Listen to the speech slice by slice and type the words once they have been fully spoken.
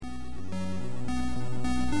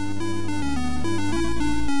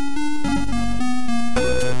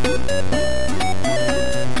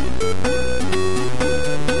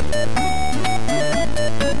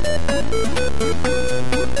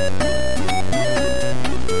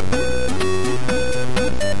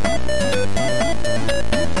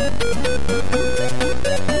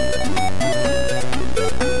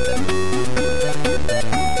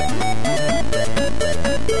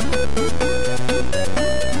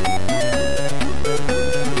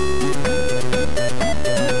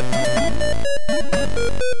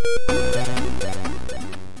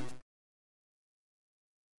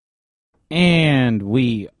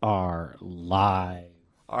live.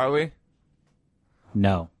 Are we?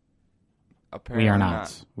 No. Apparently We are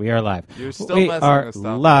not. We are live. You're still we messing are with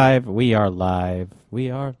stuff. live. We are live.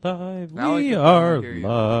 We are live. Now we I can are finally hear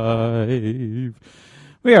you. live.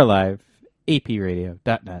 We are live.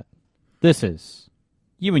 APradio.net. This is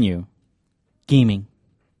You and You Gaming,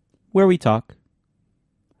 where we talk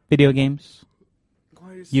video games. Why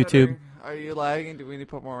are you YouTube. stuttering? Are you lagging? Do we need to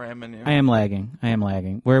put more RAM in you? I am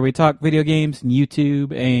lagging. Where we talk video games and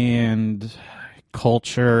YouTube and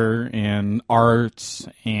culture and arts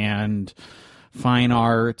and fine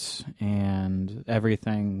art and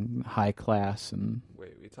everything high class and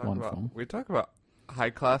Wait, wonderful. we talk about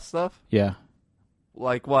high class stuff? Yeah,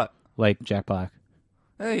 Like what? like Jack Black.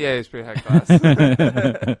 Yeah, he's pretty high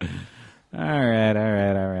class. All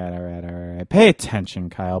right. Pay attention,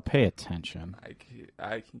 Kyle. Pay attention.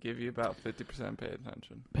 I can give you about 50% pay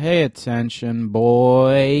attention. Pay attention,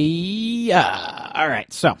 boy. Yeah. All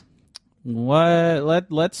right. So,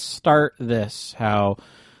 let's start this how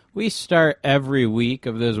we start every week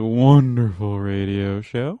of this wonderful radio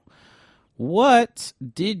show. What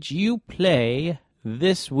did you play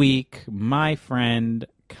this week, my friend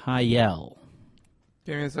Kyle?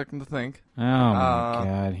 Give me a second to think. Oh my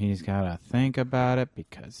God, he's got to think about it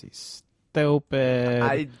because he's stupid.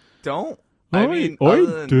 I don't. I didn't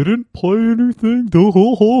play anything. played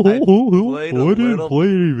a I didn't little- play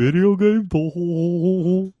any video game.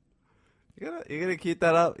 You gotta keep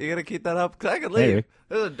that up. You gotta keep that up. 'Cause I can leave. Maybe.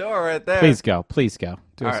 There's a door right there. Please go. Do us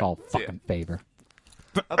right, all a see ya. fucking favor.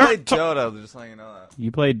 I played Dota, just letting you know that.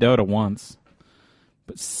 You played Dota once.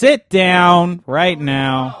 But sit down right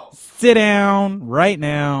now. no. Sit down right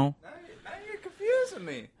now. Now you're confusing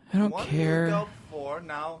me. I don't One care. was Dota 4,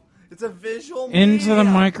 now it's a visual medium. Into the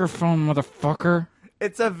microphone, motherfucker.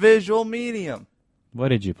 It's a visual medium. What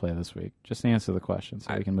did you play this week? Just answer the question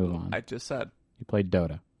so we can move on. I just said You played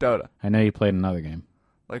Dota. Dota. I know you played another game.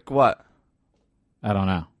 Like what? I don't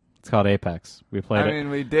know. It's called Apex. We played it.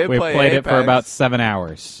 We Played it for about 7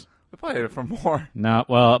 hours. We played it for more. No,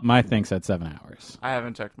 well, my thing said 7 hours. I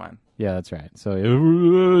haven't checked mine. Yeah, that's right. So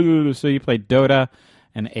you played Dota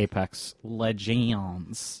and Apex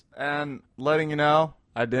Legends. And letting you know,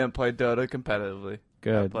 I didn't play Dota competitively. I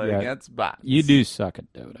Good. played Yeah. against bots. You do suck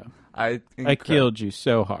at Dota. I killed you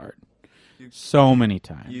so hard. So many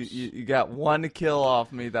times. You got one kill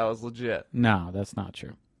off me that was legit. No, that's not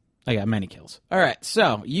true. I got many kills. All right,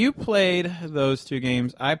 so you played those two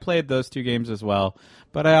games. I played those two games as well,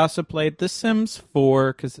 but I also played The Sims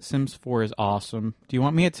 4 because The Sims 4 is awesome. Do you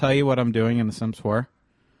want me to tell you what I'm doing in The Sims 4?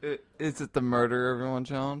 Is it the murder everyone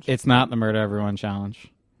challenge? It's not the Murder Everyone challenge.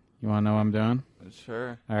 You want to know what I'm doing?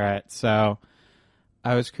 Sure. All right, so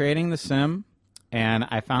I was creating the sim, and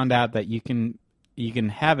I found out that you can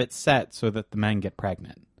have it set so that the men get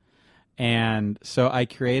pregnant. And so I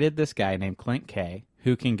created this guy named Clint K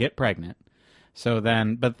who can get pregnant. But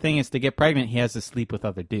the thing is, to get pregnant, he has to sleep with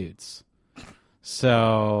other dudes.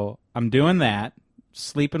 So I'm doing that,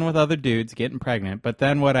 sleeping with other dudes, getting pregnant. But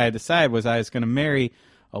then what I decided was I was going to marry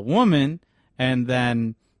a woman and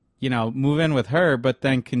then, move in with her, but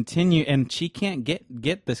then continue. And she can't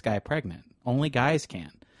get this guy pregnant. Only guys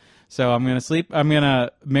can. So I'm going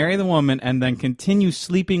to marry the woman and then continue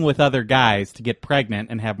sleeping with other guys to get pregnant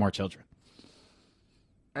and have more children.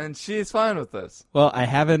 And she's fine with this. Well, I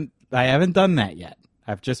haven't done that yet.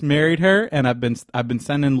 I've just married her, and I've been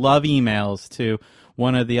sending love emails to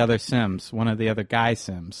one of the other Sims, one of the other guy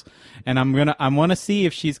Sims, and I want to see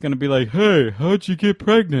if she's gonna be like, "Hey, how'd you get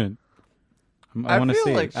pregnant?" I want to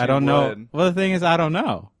see. Like I don't know. would. Well, the thing is, I don't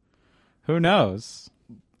know. Who knows?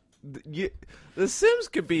 The Sims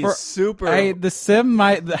could be super.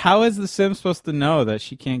 How is the Sim supposed to know that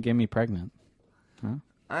she can't get me pregnant? Huh?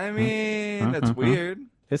 I mean, that's weird.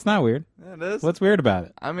 It's not weird. Yeah, it is. What's weird about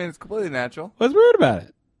it? I mean, it's completely natural. What's weird about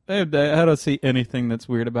it? I don't see anything that's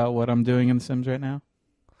weird about what I'm doing in The Sims right now.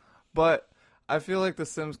 But I feel like The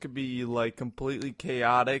Sims could be like completely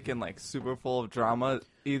chaotic and like super full of drama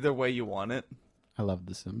either way you want it. I love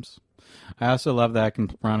The Sims. I also love that I can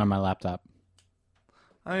run on my laptop.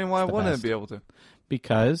 I mean, why wouldn't best. it be able to?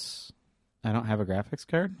 Because I don't have a graphics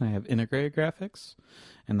card. I have integrated graphics,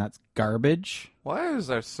 and that's garbage. Why is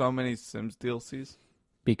there so many Sims DLCs?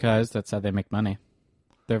 Because that's how they make money.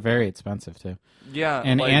 They're very expensive too. Yeah,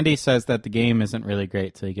 and Andy says that the game isn't really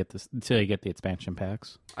great till you get the expansion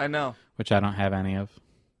packs. I know, which I don't have any of,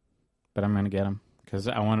 but I'm gonna get them because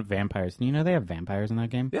I want vampires. Do you know they have vampires in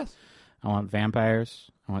that game? Yes. I want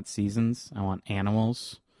vampires. I want seasons. I want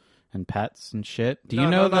animals and pets and shit. Do you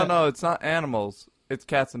know that? No, it's not animals. It's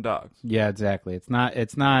cats and dogs. Yeah, exactly. It's not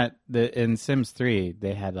in Sims 3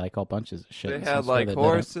 they had like all bunches of shit. They had like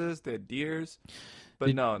horses, they had deers.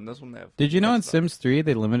 But no, in this one they have. Did you know in stuff. Sims 3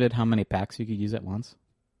 they limited how many packs you could use at once?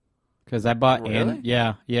 Because I bought Really?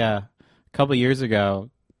 yeah. A couple years ago,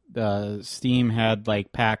 Steam had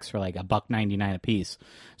like packs for like $1.99 a piece,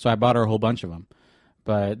 so I bought her a whole bunch of them.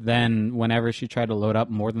 But then whenever she tried to load up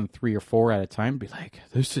more than 3 or 4 at a time, be like,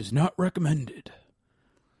 "This is not recommended."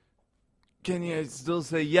 Can you still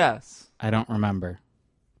say yes? I don't remember.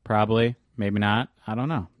 Probably, maybe not. I don't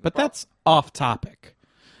know. But that's off topic.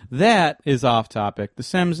 That is off topic. The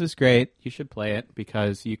Sims is great. You should play it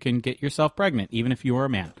because you can get yourself pregnant, even if you are a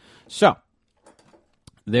man. So,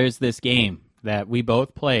 there's this game that we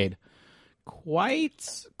both played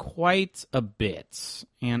quite a bit,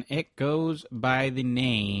 and it goes by the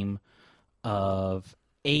name of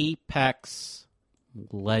Apex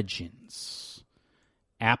Legends.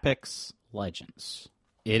 Apex Legends.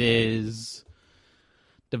 It is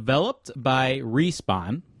developed by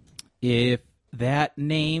Respawn. If that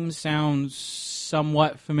name sounds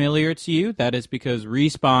somewhat familiar to you, that is because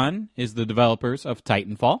Respawn is the developers of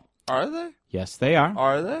Titanfall. Are they? Yes, they are.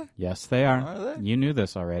 Are they? Yes, they are. Are they? You knew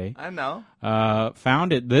this already. I know.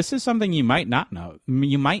 Founded. This is something you might not know.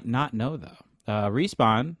 You might not know, though.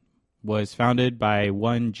 Respawn was founded by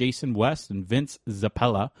one Jason West and Vince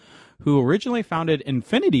Zappella, who originally founded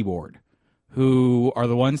Infinity Ward, who are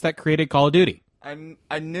the ones that created Call of Duty.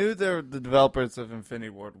 I knew the developers of Infinity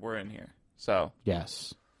Ward were in here. So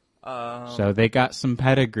Yes. So they got some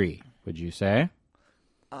pedigree, would you say?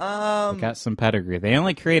 They got some pedigree. They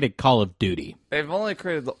only created Call of Duty. they've only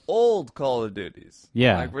created the old Call of Duties.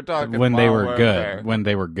 Yeah. Like we're talking when they Modern were Warfare. good. When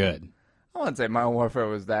they were good. I wouldn't say Modern Warfare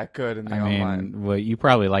was that good in the I online. mean, well, you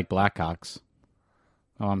probably like Black Ops.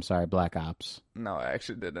 Oh, I'm sorry, Black Ops. No, I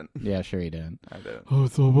actually didn't. Yeah, sure you did. I didn't. Oh,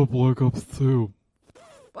 it's all about Black Ops 2.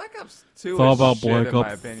 Black Ops 2 It's all is about shit, Black in my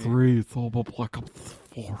Ops opinion. 3. It's all about Black Ops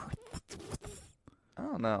 4. I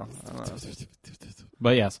don't know.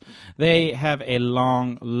 But yes, they have a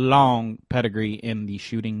long pedigree in the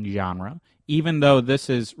shooting genre. Even though this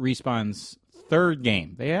is Respawn's third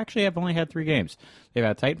game, they actually have only had 3 games. They've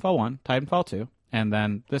had Titanfall 1, Titanfall 2, and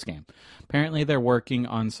then this game. Apparently they're working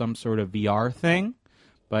on some sort of VR thing,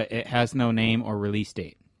 but it has no name or release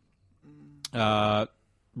date.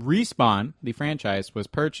 Respawn, the franchise, was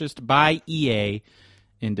purchased by EA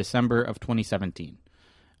in December of 2017.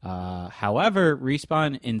 However,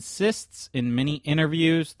 Respawn insists in many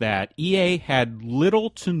interviews that EA had little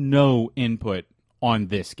to no input on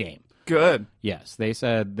this game. Good. Yes, they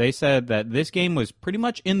said that this game was pretty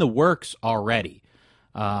much in the works already.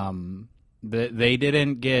 They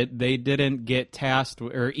didn't get tasked,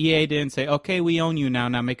 or EA didn't say, "Okay, we own you now.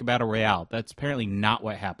 Now make a battle royale." That's apparently not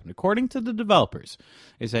what happened. According to the developers,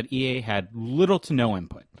 is that EA had little to no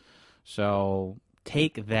input. So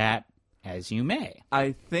take that as you may.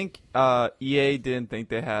 I think EA didn't think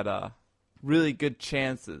they had really good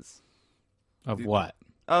chances Of what?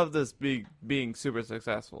 of this being super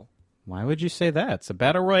successful. Why would you say that? It's a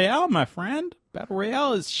battle royale, my friend. Battle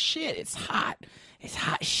royale is shit. It's hot. It's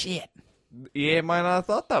hot shit. EA might not have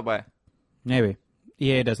thought that way. Maybe.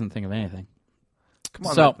 EA doesn't think of anything. Come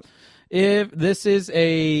on. So, Nathan. if this is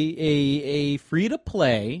a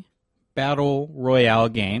free-to-play battle royale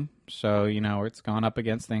game, so, you know, it's gone up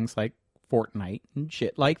against things like Fortnite and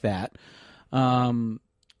shit like that. I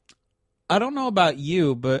don't know about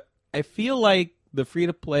you, but I feel like the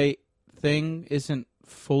free-to-play thing isn't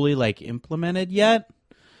fully, like, implemented yet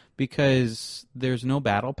because there's no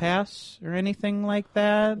battle pass or anything like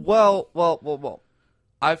that. Well.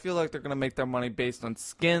 I feel like they're going to make their money based on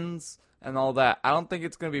skins and all that. I don't think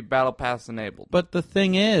it's going to be Battle Pass enabled. But the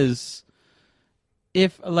thing is,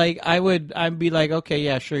 if like I'd be like, okay,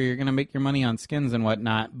 yeah, sure, you're gonna make your money on skins and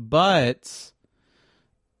whatnot, but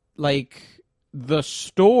like the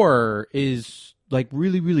store is like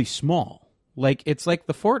really small. Like it's like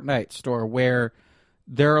the Fortnite store where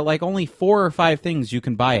there are like only 4 or 5 things you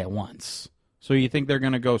can buy at once. So you think they're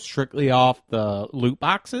gonna go strictly off the loot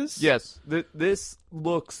boxes? Yes, this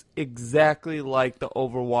looks exactly like the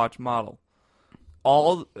Overwatch model.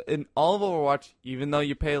 All of Overwatch, even though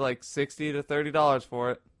you pay like $60 to $30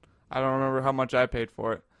 for it, I don't remember how much I paid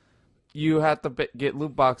for it. You have to get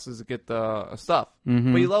loot boxes to get the stuff,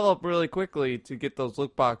 but you level up really quickly to get those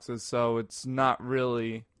loot boxes, so it's not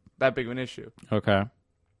really that big of an issue. Okay.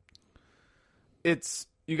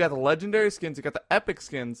 You got the legendary skins, you got the epic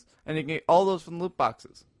skins, and you can get all those from loot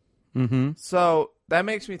boxes. Mm-hmm. So that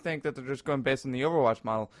makes me think that they're just going based on the Overwatch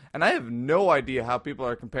model. And I have no idea how people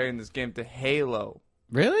are comparing this game to Halo.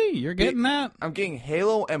 Really? You're getting that? I'm getting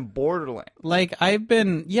Halo and Borderlands. Like,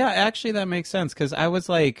 actually that makes sense, because I was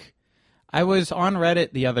like, I was on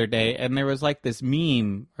Reddit the other day, and there was like this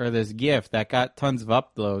meme or this GIF that got tons of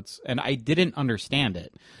uploads, and I didn't understand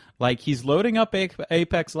it. Like, he's loading up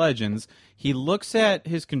Apex Legends, he looks at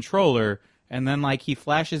his controller, and then like he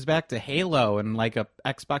flashes back to Halo and like a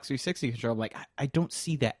Xbox 360 controller. I'm like, I don't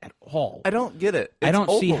see that at all. I don't get it. I don't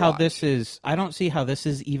see how Overwatch. this is. I don't see how this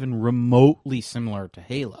is even remotely similar to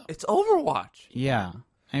Halo. It's Overwatch. Yeah,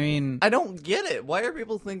 I mean, I don't get it. Why are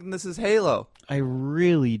people thinking this is Halo? I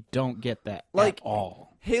really don't get that Like, at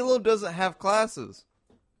all. Halo doesn't have classes.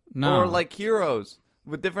 No, Or like heroes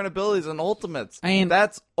with different abilities and ultimates. I mean,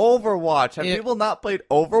 that's Overwatch. Have it- people not played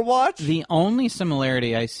Overwatch? the only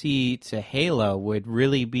similarity I see to Halo would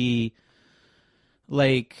really be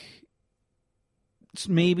like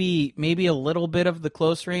maybe a little bit of the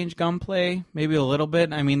close range gunplay, maybe a little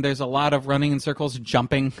bit. I mean, there's a lot of running in circles,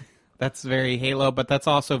 jumping. That's very Halo, but that's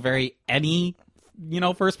also very any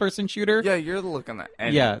first person shooter. Yeah, you're looking at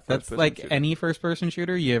any Yeah, that's first-person like shooter. any first person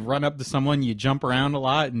shooter. You run up to someone, you jump around a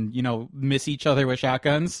lot, and miss each other with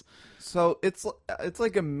shotguns. So it's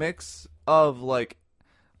like a mix of like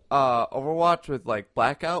Overwatch with like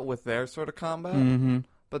Blackout with their sort of combat. Mm-hmm.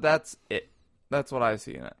 But that's it. That's what I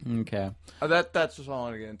see in it. Okay. That's just what I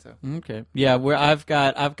want to get into. Okay. Yeah, I've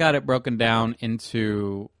got it broken down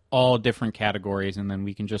into all different categories, and then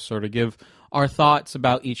we can just sort of give our thoughts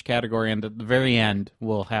about each category, and at the very end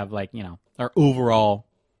we'll have like our overall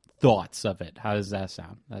thoughts of it. How does that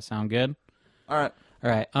sound? That sound good? All right. All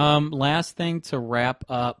right. Last thing to wrap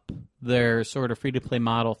up their sort of free to play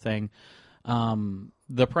model thing.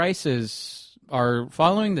 The prices are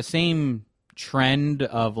following the same trend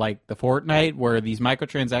of like the Fortnite, where these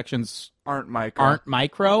microtransactions Aren't micro. aren't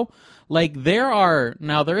micro. Like there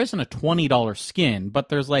isn't a $20 skin, but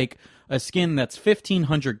there's like a skin that's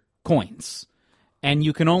 1,500 coins, and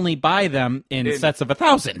you can only buy them in sets of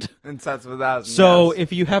 1,000. in sets of 1,000. So yes.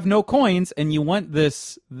 if you have no coins and you want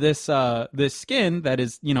this skin that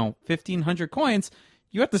is 1,500 coins,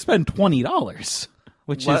 you have to spend $20,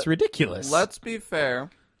 which is ridiculous. Let's be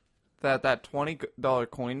fair that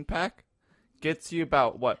 $20 coin pack gets you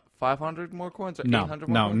about what, 500 more coins or 800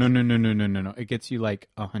 more coins? No. It gets you like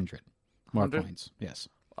 100 more 100? coins. Yes.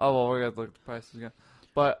 Oh well, we got to look at the prices again.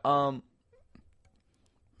 But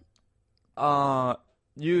I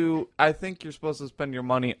think you're supposed to spend your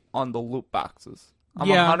money on the loot boxes. I'm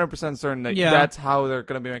Yeah. 100% certain that Yeah. that's how they're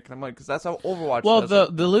going to be making the money, because that's how Overwatch Well, does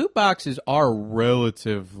it. the loot boxes are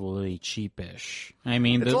relatively cheapish. I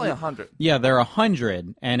mean, It's only 100. Yeah, they're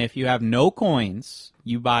 100, and if you have no coins,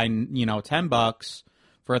 you buy $10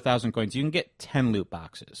 for 1,000 coins. You can get 10 loot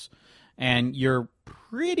boxes, and you're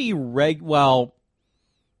pretty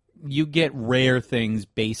you get rare things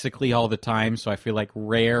basically all the time. So I feel like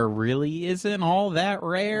rare really isn't all that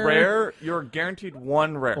rare. Rare, you're guaranteed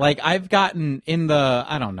one rare. Like I've gotten in the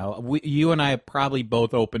I don't know. You and I have probably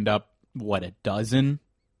both opened up a dozen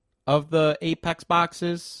of the Apex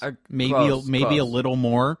boxes, maybe close. a little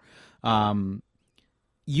more.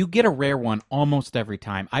 You get a rare one almost every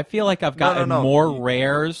time. I feel like I've gotten No. more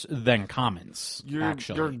rares than commons. You're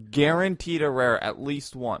Actually, guaranteed a rare, at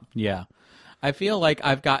least one. yeah. I feel like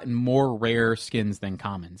I've gotten more rare skins than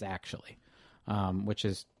commons, actually, which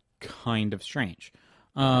is kind of strange.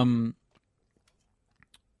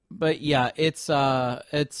 But yeah, that's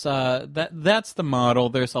the model.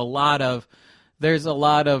 There's a lot of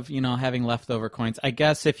having leftover coins. I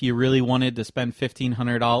guess if you really wanted to spend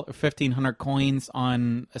 $1,500 coins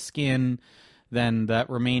on a skin, then that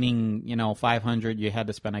remaining 500 you had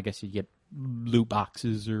to spend. I guess you get loot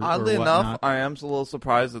boxes or Oddly whatnot. enough, I am a little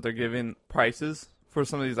surprised that they're giving prices for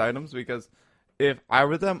some of these items, because if I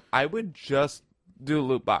were them, I would just do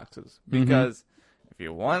loot boxes, because if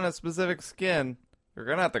you want a specific skin, you're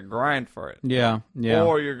going to have to grind for it. Yeah.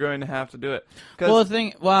 Or you're going to have to do it. 'Cause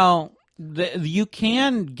You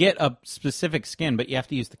can get a specific skin, but you have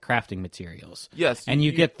to use the crafting materials. yes, And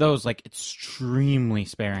you get those like extremely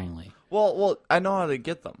sparingly. Well, I know how to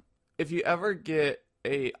get them. If you ever get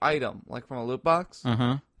a item like from a loot box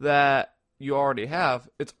that you already have,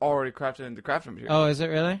 it's already crafted into crafting material. Oh, is it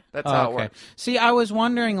really? That's how it works. See, I was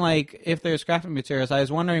wondering like if there's crafting materials. I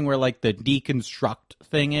was wondering where like the deconstruct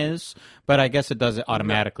thing is, but I guess it does it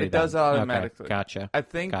automatically. It does it automatically. Okay, gotcha. I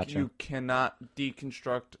think Gotcha. you cannot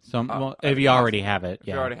deconstruct If you already have it. If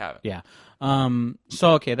you already have it. Yeah.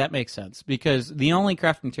 So okay, that makes sense, because the only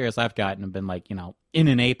crafting materials I've gotten have been like, in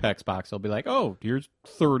an Apex box, I'll be like, oh, here's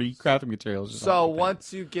 30 crafting materials. or So something like that.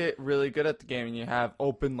 once you get really good at the game and you have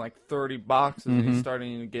open like 30 boxes and you're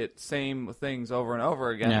starting to get same things over and over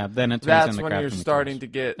again, Yeah, then it turns that's into when crafting you're starting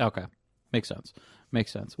materials. to get. Okay, makes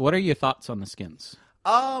sense. What are your thoughts on the skins?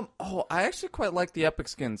 I actually quite like the epic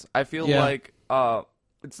skins. I feel Yeah. like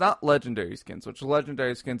it's not legendary skins, which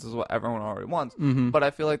legendary skins is what everyone already wants. Mm-hmm. But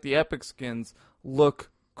I feel like the epic skins look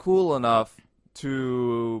cool enough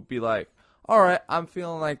to be like, all right, I'm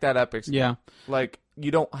feeling like that epic skin. Yeah. Like,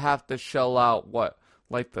 you don't have to shell out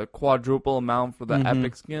like the quadruple amount for the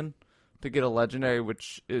epic skin to get a legendary,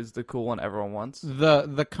 which is the cool one everyone wants.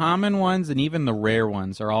 The common ones and even the rare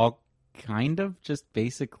ones are all kind of just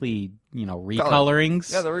basically,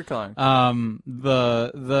 recolorings. Yeah, they're recoloring.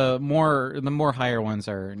 The more higher ones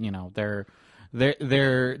are,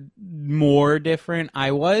 they're more different.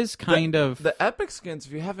 I was kind of the epic skins.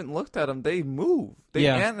 If you haven't looked at them, they move. They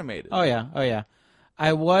animate it. Oh yeah.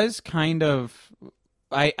 I was kind of.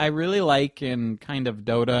 I really like in kind of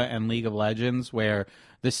Dota and League of Legends where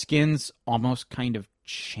the skins almost kind of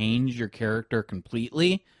change your character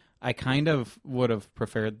completely. I kind of would have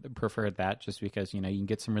preferred that just because, you can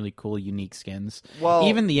get some really cool, unique skins. Well,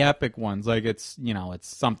 even the epic ones, like it's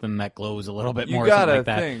something that glows a little bit You more, something gotta like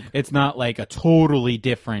that. think. It's not like a totally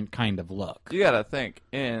different kind of look. You gotta think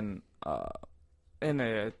in a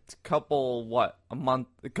couple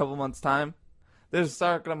months time, they're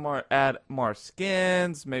start gonna add more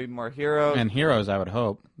skins, maybe more heroes. And heroes, I would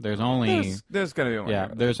hope. There's only there's gonna be more. yeah.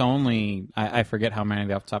 heroes. There's only I forget how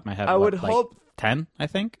many off the top of my head. I would hope 10, I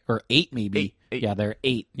think, or 8 maybe. Eight. Yeah, there are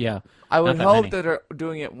 8. Yeah, I would Not hope many. that they're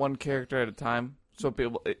doing it one character at a time, so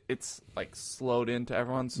people it's like slowed into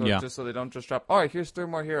everyone. So Yeah. just so they don't just drop. All right, here's 3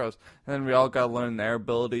 more heroes, and then we all gotta learn their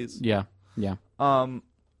abilities. Yeah.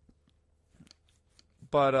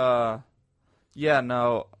 But yeah,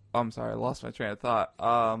 no. I'm sorry, I lost my train of thought.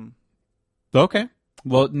 Okay.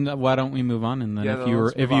 Well, why don't we move on, and then Yeah, if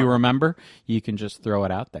let's you move on. remember, you can just throw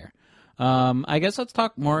it out there. I guess let's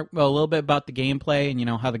talk a little bit about the gameplay and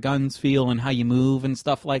how the guns feel and how you move and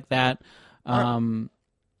stuff like that.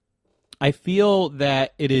 I feel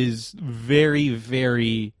that it is very,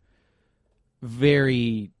 very,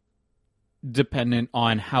 very dependent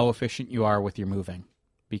on how efficient you are with your moving,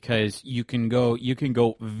 because you can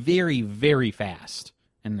go very, very fast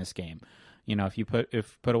in this game. If you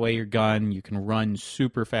put away your gun, you can run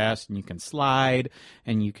super fast, and you can slide,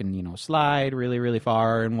 and you can slide really, really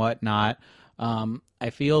far and whatnot. I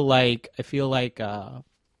feel like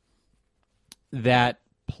that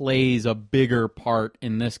plays a bigger part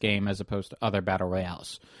in this game as opposed to other battle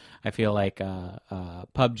royales. I feel like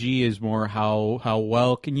PUBG is more how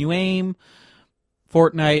well can you aim.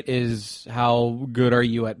 Fortnite is how good are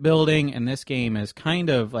you at building, and this game is kind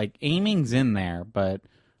of like aiming's in there, but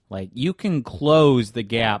like you can close the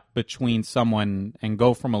gap between someone and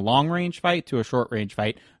go from a long range fight to a short range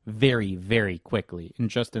fight very, very quickly, and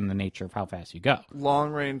just in the nature of how fast you go.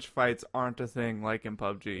 Long range fights aren't a thing like in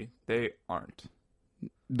PUBG. They aren't.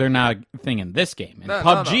 They're not a thing in this game. In No,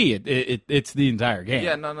 PUBG, it's the entire game.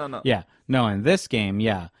 Yeah, no. Yeah, no. In this game,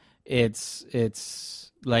 yeah,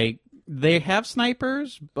 it's like they have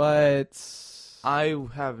snipers, but I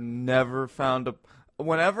have never found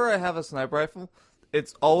whenever I have a sniper rifle,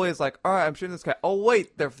 it's always like, all right, I'm shooting this guy. Oh,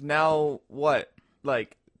 wait, they're now,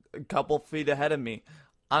 like a couple feet ahead of me.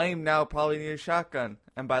 I'm now probably near a shotgun.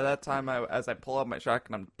 And by that time, as I pull out my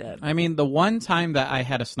shotgun, I'm dead. I mean, the one time that I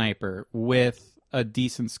had a sniper with a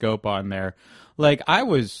decent scope on there, like, I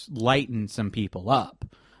was lighting some people up.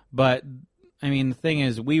 But, I mean, the thing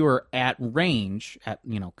is, we were at range, at,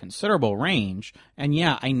 considerable range. And,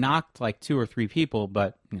 yeah, I knocked, like, 2 or 3 people,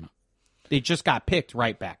 but, they just got picked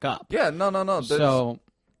right back up. Yeah, no. So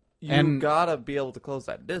you gotta be able to close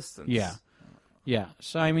that distance. Yeah.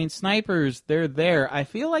 So, I mean, snipers, they're there. I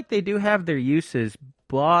feel like they do have their uses,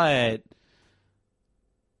 but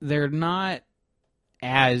they're not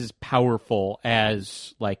as powerful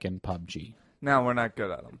as, like, in PUBG. No, we're not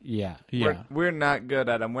good at them. Yeah. We're not good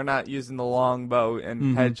at them. We're not using the longbow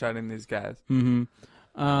and headshotting these guys.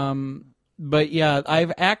 But, yeah,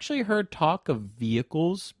 I've actually heard talk of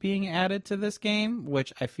vehicles being added to this game,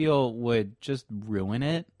 which I feel would just ruin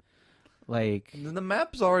it. Like, the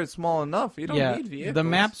map's already small enough. You don't need vehicles. The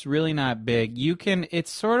map's really not big. It's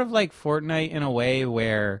sort of like Fortnite in a way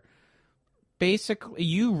where basically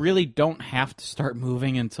you really don't have to start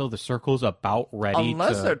moving until the circle's about ready.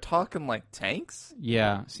 Unless they're talking like tanks.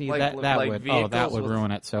 Yeah, see like that would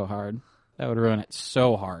ruin it so hard. That would ruin it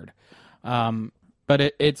so hard.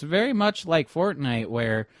 But it's very much like Fortnite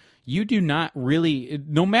where you do not really,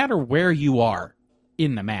 no matter where you are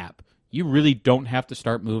in the map, you really don't have to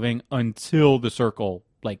start moving until the circle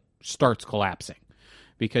like starts collapsing,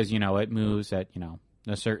 because it moves at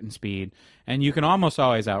a certain speed, and you can almost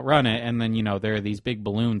always outrun it. And then there are these big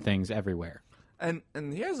balloon things everywhere. And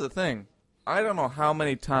here's the thing, I don't know how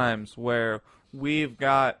many times where we've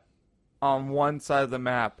got on one side of the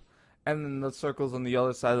map and then the circles on the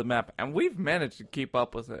other side of the map, and we've managed to keep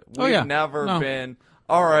up with it. Oh, We've yeah. never No. been,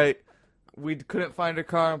 all right, we couldn't find a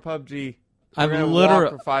car in PUBG. We're I've going to literally-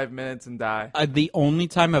 walk for 5 minutes and die. The only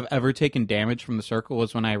time I've ever taken damage from the circle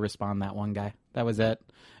was when I respawned that one guy. That was it.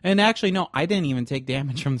 And actually, no, I didn't even take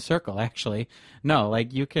damage from the circle. Actually, no.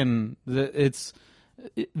 Like you can, it's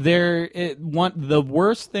there. The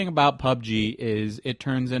worst thing about PUBG is it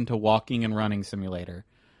turns into walking and running simulator.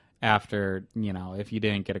 After if you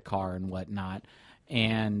didn't get a car and whatnot,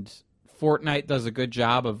 and Fortnite does a good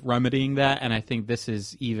job of remedying that, and I think this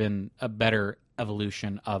is even a better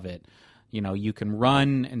evolution of it. You can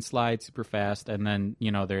run and slide super fast, and then,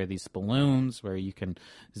 there are these balloons where you can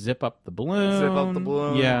zip up the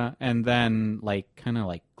balloon. Yeah, and then, kind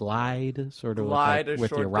of glide, sort of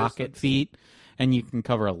with your rocket feet, and you can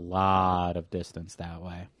cover a lot of distance that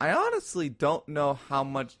way. I honestly don't know how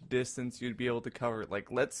much distance you'd be able to cover.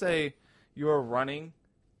 Like, let's say you are running,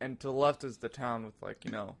 and to the left is the town with,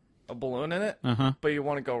 a balloon in it, but you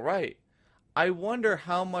want to go right. I wonder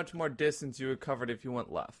how much more distance you would cover if you went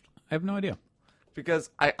left. I have no idea. Because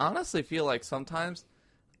I honestly feel like sometimes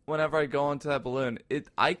whenever I go into that balloon,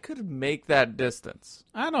 I could make that distance.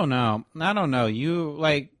 I don't know.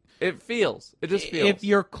 It feels. It just feels. If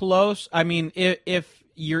you're close, I mean, if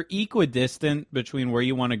you're equidistant between where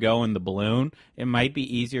you want to go and the balloon, it might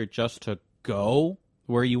be easier just to go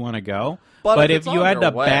where you want to go. But if you had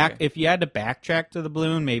to backtrack to the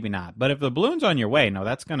balloon, maybe not. But if the balloon's on your way, no,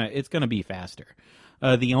 it's gonna be faster.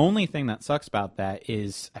 The only thing that sucks about that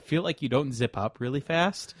is I feel like you don't zip up really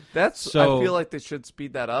fast. I feel like they should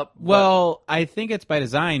speed that up. Well, I think it's by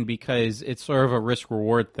design because it's sort of a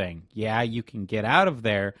risk-reward thing. Yeah, you can get out of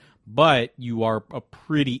there, but you are a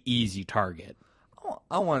pretty easy target.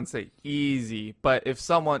 I wouldn't say easy, but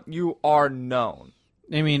you are known.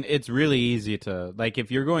 I mean, it's really easy to,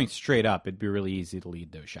 if you're going straight up, it'd be really easy to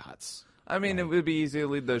lead those shots. I mean, it would be easy to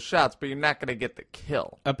lead those shots, but you're not going to get the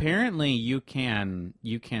kill. Apparently, you can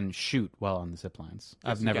shoot well on the zip lines.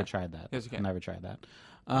 Yes, I've never tried that. Yes, you can. I've never tried that.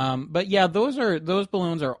 But yeah, those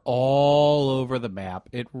balloons are all over the map.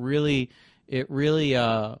 It really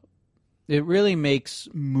makes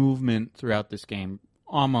movement throughout this game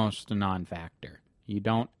almost a non-factor. You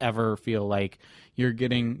don't ever feel like you're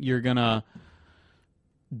gonna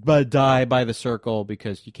die by the circle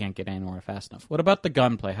because you can't get anywhere fast enough. What about the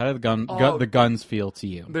gunplay? How do the guns feel to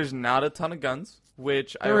you? There's not a ton of guns,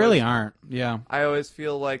 which there really aren't. Yeah, I always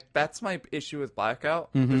feel like that's my issue with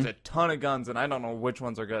Blackout. Mm-hmm. There's a ton of guns, and I don't know which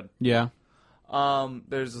ones are good. Yeah.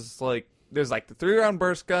 There's the 3-round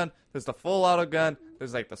burst gun. There's the full auto gun.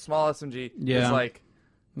 There's the small SMG. Yeah.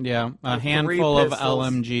 There's a handful of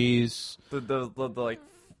LMGs.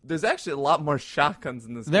 There's actually a lot more shotguns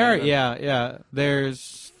in this game.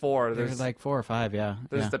 There's 4. There's 4 or 5, yeah.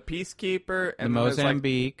 There's the Peacekeeper and the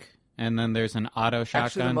Mozambique, and then there's an auto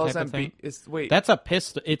shotgun type of thing. That's a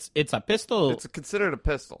pistol. It's a pistol. It's considered a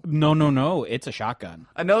pistol. No, it's a shotgun.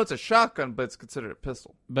 I know it's a shotgun, but it's considered a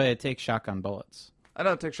pistol. But it takes shotgun bullets. I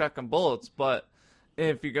know it takes shotgun bullets, but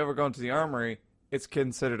if you ever go into the armory, it's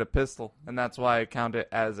considered a pistol, and that's why I count it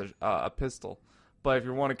as a pistol. But if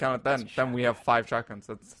you want to count it then we have 5 shotguns.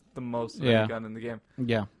 That's the most of any gun in the game.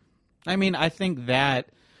 Yeah. I mean, I think that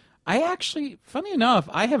funny enough,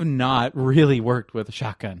 I have not really worked with a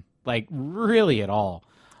shotgun. Really at all.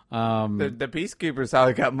 The Peacekeeper is how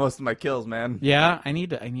I got most of my kills, man. Yeah, I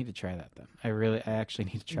need to try that then. I actually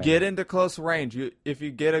need to try Get into close range. If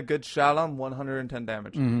you get a good shot on, 110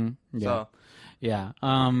 damage. Mm-hmm. Yeah. So. Yeah.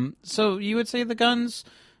 So you would say the guns,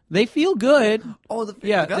 they feel good. Oh,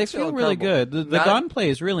 they feel really good. The gunplay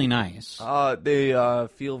is really nice. They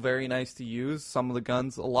feel very nice to use. Some of the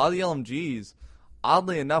guns, a lot of the LMGs,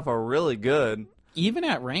 oddly enough, are really good. Even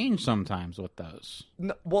at range sometimes with those.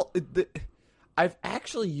 No, I've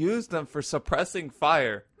actually used them for suppressing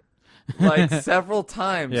fire, several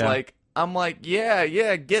times. Yeah. I'm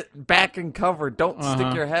get back and cover. Don't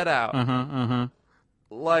stick your head out.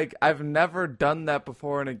 I've never done that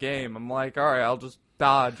before in a game. I'm like, all right, I'll just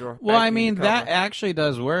dodge or. Well, I mean, that actually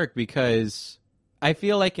does work because I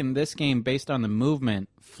feel like in this game, based on the movement,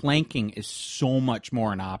 flanking is so much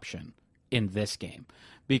more an option in this game.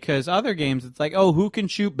 Because other games, it's like, oh, who can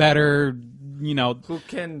shoot better? Who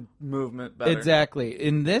can movement better? Exactly.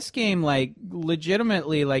 In this game,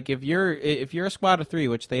 legitimately, if you're a squad of 3,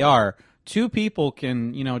 which they are, 2 people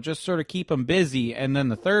can, just sort of keep them busy, and then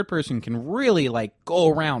the third person can really go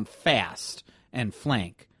around fast and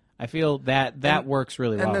flank. I feel that works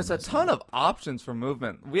really well. And there's a ton of options for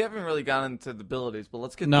movement. We haven't really gotten into the abilities, but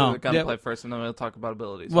let's get to the gunplay first, and then we'll talk about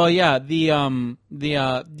abilities. Well, yeah, the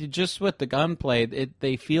just with the gunplay,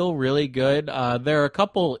 they feel really good. There are a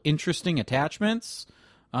couple interesting attachments.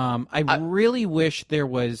 I really wish there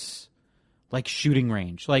was like shooting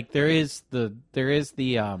range. Like there is the There is the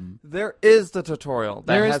tutorial.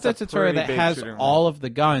 There is the tutorial that has all of the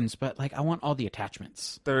guns, but like I want all the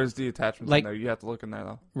attachments. There is the attachments like, in there. You have to look in there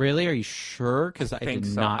though. Really? Are you sure? Because I think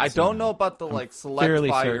did so. not. I see don't them. know about the like select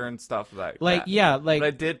fire and stuff like that. Yeah, like but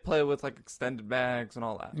I did play with like extended mags and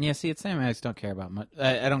all that. Yeah, see, it's same. I just don't care about much.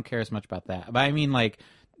 I don't care as much about that. But I mean, like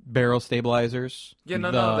barrel stabilizers. Yeah,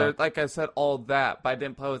 no. Like I said, all that, but I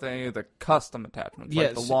didn't play with any of the custom attachments,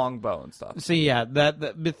 like the longbow and stuff. So yeah,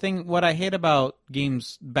 the thing. What I hate about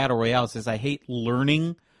games battle royales is I hate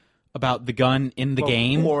learning about the gun in the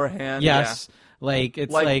game beforehand. Yes, yeah. Like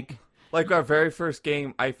it's like our very first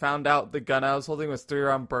game. I found out the gun I was holding was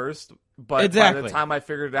 3-round burst, but by the time I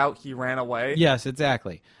figured it out, he ran away. Yes,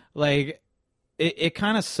 exactly. Like it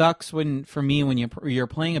kind of sucks when you're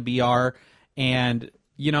playing a BR and.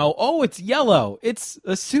 It's yellow. It's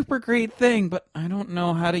a super great thing, but I don't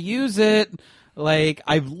know how to use it. Like,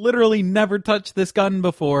 I've literally never touched this gun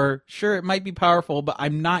before. Sure, it might be powerful, but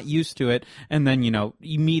I'm not used to it. And then,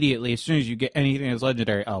 immediately, as soon as you get anything that's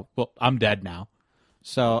legendary, oh, well, I'm dead now.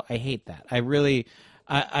 So I hate that.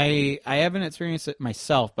 I haven't experienced it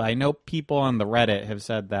myself, but I know people on the Reddit have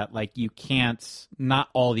said that, like, not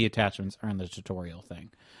all the attachments are in the tutorial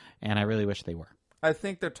thing. And I really wish they were. I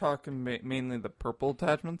think they're talking mainly the purple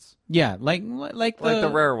attachments. Yeah, like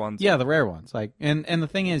the rare ones. Yeah, the rare ones. Like, and the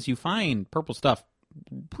thing is, you find purple stuff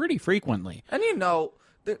pretty frequently. And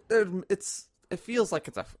it feels like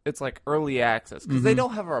it's like early access because they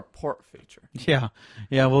don't have a report feature. Yeah,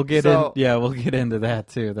 we'll get into that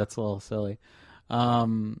too. That's a little silly.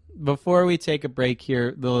 Before we take a break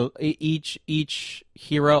here, each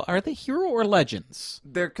hero, are they hero or legends?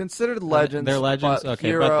 They're considered legends. They're legends, but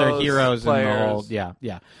okay, but they're heroes players. in the whole.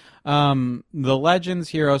 Yeah. The legends,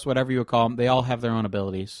 heroes, whatever you would call them, they all have their own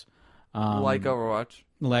abilities. Like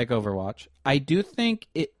Overwatch. I do think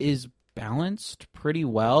it is balanced pretty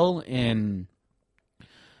well.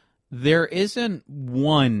 There isn't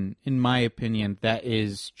one, in my opinion, that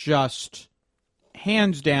is just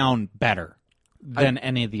hands down better than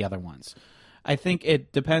any of the other ones. I think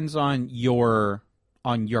it depends on your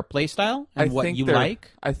play style and what you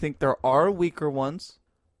like. I think there are weaker ones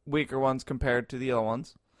compared to the other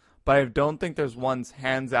ones, but I don't think there's ones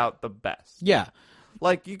hands out the best. Yeah.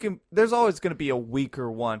 Like there's always going to be a weaker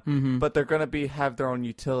one, but they're going to have their own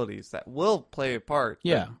utilities that will play a part.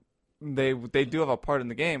 Yeah. They do have a part in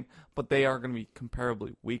the game, but they are going to be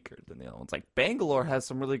comparably weaker than the other ones. Like Bangalore has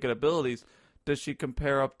some really good abilities. Does she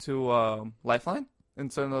compare up to Lifeline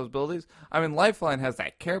in some of those abilities? I mean, Lifeline has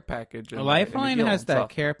that care package. Lifeline has that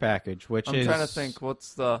care package, which I'm trying to think.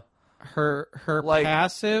 What's the her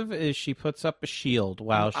passive is she puts up a shield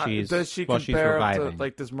while she's does she while compare she's reviving. Up to,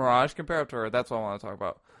 like, does Mirage compare up to her? That's what I want to talk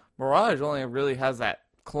about. Mirage only really has that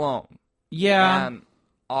clone. Yeah. And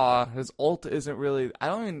his ult isn't really. I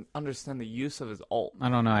don't even understand the use of his ult. I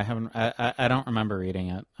don't know. I don't remember reading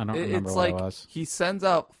it. I don't remember what it was. He sends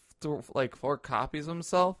out like 4 copies of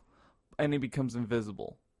himself, and he becomes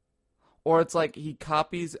invisible. Or it's like he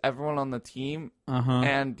copies everyone on the team,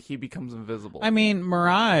 and he becomes invisible. I mean,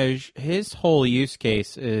 Mirage, his whole use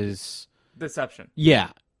case is deception.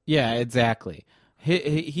 Yeah, exactly.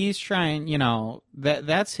 He's trying,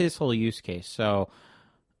 that's his whole use case. So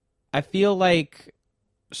I feel like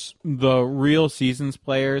the real Seasons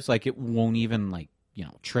players, like, it won't even, like,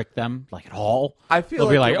 trick them, like, at all. I feel they'll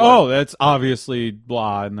be like, oh, that's obviously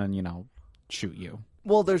blah, and then, shoot you.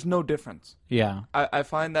 Well, there's no difference. Yeah. I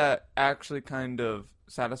find that actually kind of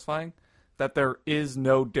satisfying, that there is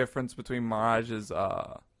no difference between Mirage's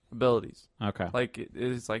abilities. Okay. Like, it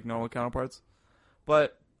is like normal counterparts.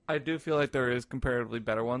 But I do feel like there is comparatively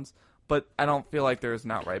better ones, but I don't feel like there is an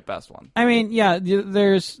outright best one. I mean, yeah,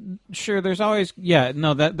 there's always,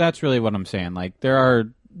 that's really what I'm saying. Like, there are,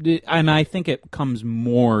 and I think it comes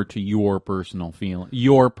more to your personal feeling,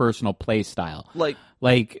 your personal play style.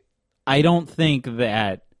 Like, I don't think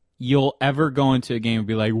that you'll ever go into a game and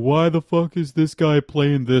be like, why the fuck is this guy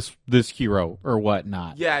playing this hero or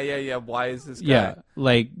whatnot? Yeah. Why is this guy? Yeah,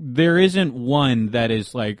 like, there isn't one that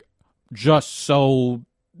is, like, just so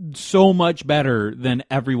much better than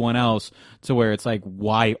everyone else to where it's like,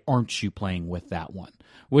 why aren't you playing with that one?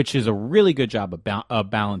 Which is a really good job of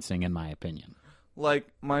balancing, in my opinion. Like,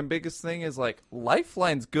 my biggest thing is, like,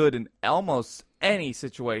 Lifeline's good in almost any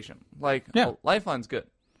situation. Like, Lifeline's good.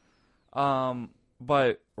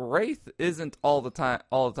 But Wraith isn't all the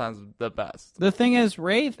times the best. The thing is,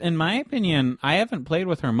 Wraith, in my opinion, I haven't played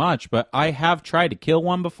with her much, but I have tried to kill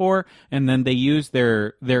one before, and then they use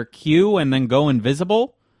their Q and then go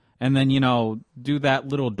invisible, and then do that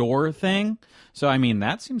little door thing. So I mean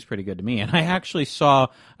that seems pretty good to me. And I actually saw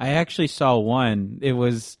one. It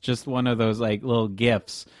was just one of those like little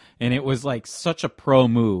gifs, and it was like such a pro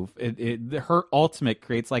move. Her ultimate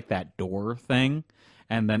creates like that door thing,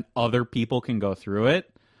 and then other people can go through it.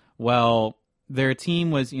 Well, their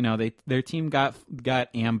team was, their team got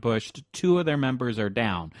ambushed. 2 of their members are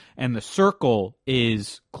down, and the circle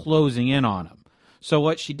is closing in on them. So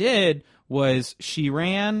what she did was she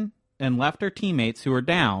ran and left her teammates who were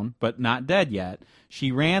down but not dead yet. She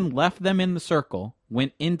ran, left them in the circle,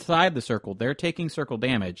 went inside the circle. They're taking circle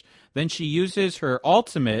damage. Then she uses her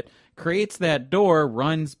ultimate, creates that door,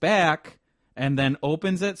 runs back, and then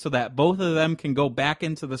opens it so that both of them can go back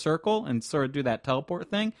into the circle and sort of do that teleport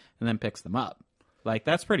thing, and then picks them up. Like,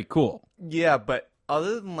 that's pretty cool. Yeah, but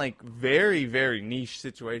other than, like, very, very niche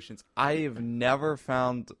situations, I have never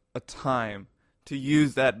found a time to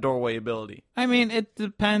use that doorway ability. I mean, it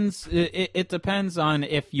depends. It depends on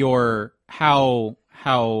if you're how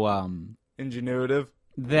Ingenuitive.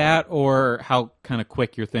 that or how kind of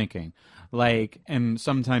quick you're thinking. Like, and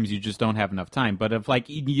sometimes you just don't have enough time. But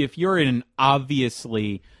if you're in an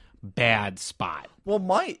obviously bad spot. Well,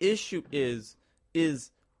 my issue is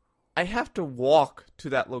I have to walk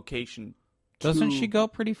to that location. Doesn't she go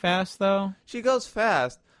pretty fast, though? She goes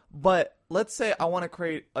fast, but let's say I want to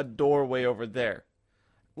create a doorway over there.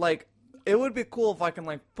 Like, it would be cool if I can,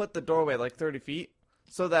 like, put the doorway, like, 30 feet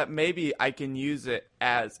so that maybe I can use it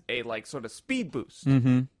as a, like, sort of speed boost.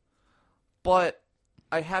 Mm-hmm. But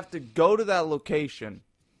I have to go to that location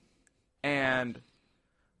and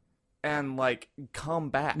like come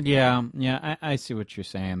back. Yeah, I see what you're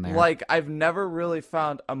saying there. Like, I've never really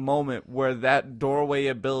found a moment where that doorway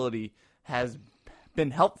ability has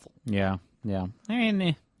been helpful. Yeah. I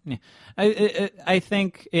mean, I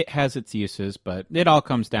think it has its uses, but it all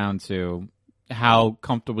comes down to how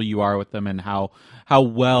comfortable you are with them and how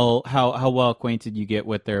well acquainted you get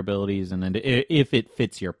with their abilities, and then if it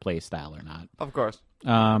fits your play style or not. Of course.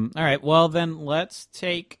 All right. Well, then let's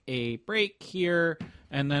take a break here,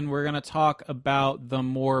 and then we're gonna talk about the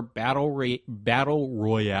more battle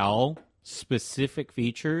royale specific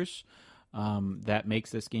features that makes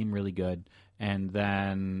this game really good. And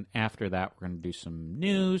then after that, we're going to do some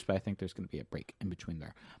news, but I think there's going to be a break in between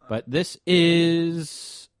there. But this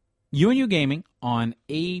is UNU Gaming on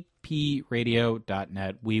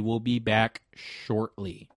apradio.net. We will be back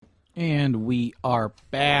shortly. And we are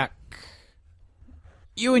back.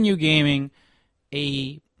 UNU Gaming,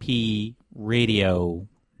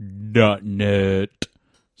 apradio.net.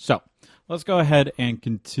 So, let's go ahead and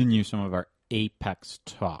continue some of our Apex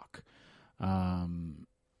talk.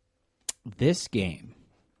 This game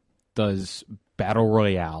does Battle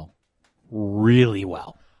Royale really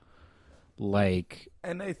well.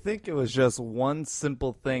 And I think it was just one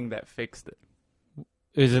simple thing that fixed it.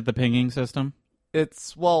 Is it the pinging system?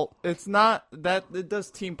 It's not that it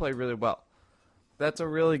does team play really well. That's a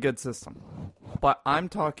really good system. But I'm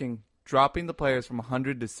talking dropping the players from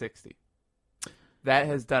 100 to 60. That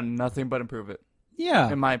has done nothing but improve it.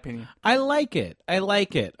 Yeah. In my opinion. I like it. The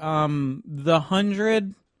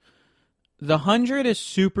 100 is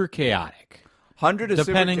super chaotic. 100 is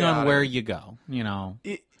depending super chaotic. On where you go,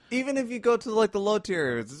 Even if you go to like the low tier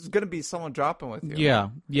areas, there's going to be someone dropping with you.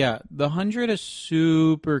 Yeah. The 100 is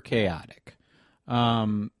super chaotic.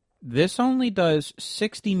 This only does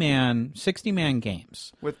 60-man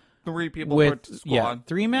games with 3 people per squad. Yeah,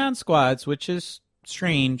 3-man squads, which is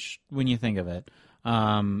strange when you think of it.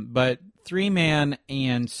 But 3-man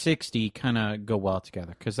and 60 kind of go well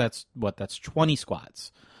together because that's 20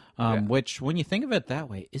 squads. Which, when you think of it that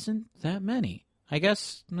way, isn't that many. I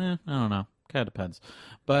guess, I don't know. Kind of depends.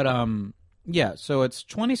 But, so it's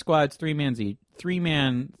 20 squads, 3 men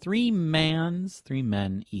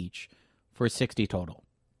each for 60 total.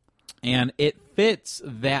 And it fits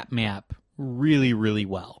that map really, really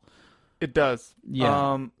well. It does.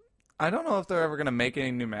 Yeah. I don't know if they're ever going to make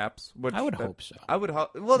any new maps. I would hope so. I would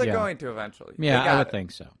hope. Well, they're going to eventually. Yeah, I would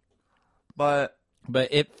think so. But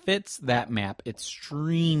it fits that map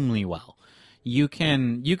extremely well. You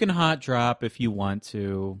can hot drop if you want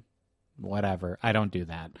to, whatever. I don't do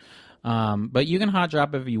that. But you can hot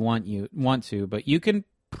drop if you want to. But you can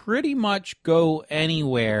pretty much go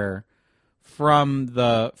anywhere from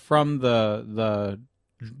the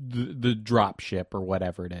drop ship or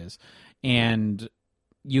whatever it is, and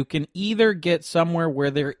you can either get somewhere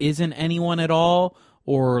where there isn't anyone at all,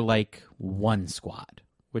 or like one squad,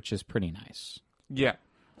 which is pretty nice. Yeah.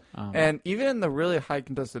 And even in the really high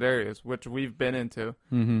contested areas, which we've been into,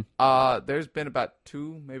 there's been about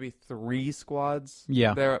 2, maybe 3 squads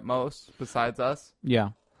there at most, besides us. Yeah.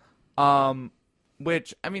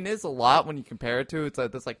 which, I mean, is a lot when you compare it to. It's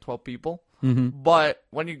like, that's like 12 people. Mm-hmm. But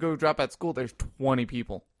when you go drop at school, there's 20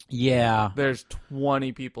 people. Yeah. There's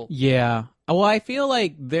 20 people. Yeah. Well, I feel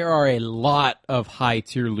like there are a lot of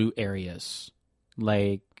high-tier loot areas.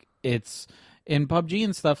 Like, it's... In PUBG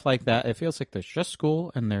and stuff like that, it feels like there's just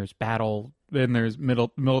school, and there's battle, and there's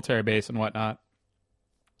military base and whatnot.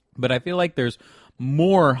 But I feel like there's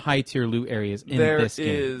more high-tier loot areas in this game.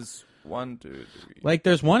 There is 1, 2, 3. Like,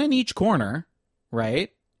 there's one in each corner,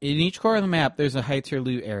 right? In each corner of the map, there's a high-tier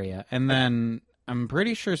loot area. And then I'm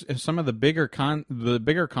pretty sure some of the bigger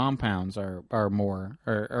compounds are more,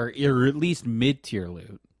 or at least mid-tier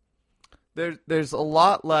loot. There's a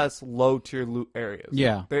lot less low-tier loot areas.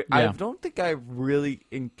 Yeah. I don't think I've really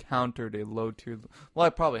encountered a low-tier loot. Well, I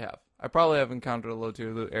probably have. I probably have encountered a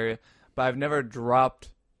low-tier loot area, but I've never dropped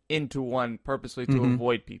into one purposely to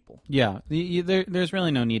avoid people. Yeah, there's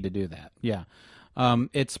really no need to do that. Yeah,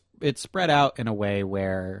 it's spread out in a way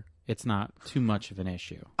where it's not too much of an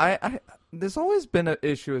issue. There's always been an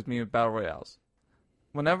issue with me with battle royales.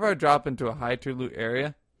 Whenever I drop into a high tier loot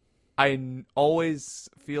area, I always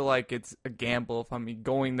feel like it's a gamble if I'm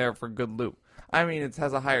going there for good loot. I mean, it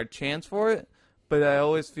has a higher chance for it, but I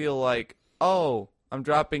always feel like, oh, I'm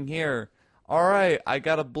dropping here. All right, I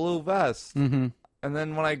got a blue vest. Mm-hmm. And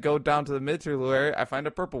then when I go down to the mid-tier loot area, I find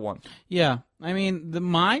a purple one. Yeah, I mean,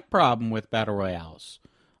 my problem with battle royales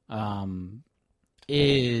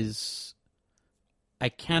is I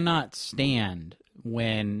cannot stand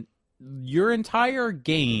when your entire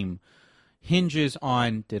game hinges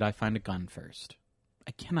on, did I find a gun first?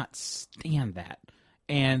 I cannot stand that.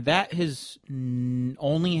 And that has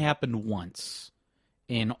only happened once.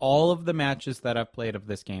 In all of the matches that I've played of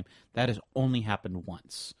this game, that has only happened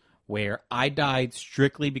once. Where I died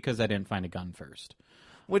strictly because I didn't find a gun first.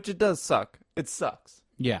 Which it does suck. It sucks.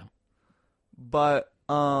 Yeah. But,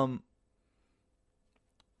 the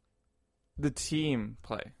team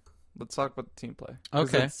play. Let's talk about the team play.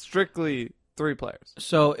 Okay. It's strictly 3 players.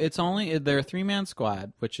 So they're a 3-man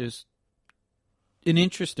squad, which is an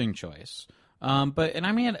interesting choice. And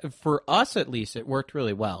I mean, for us at least, it worked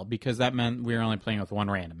really well because that meant we were only playing with 1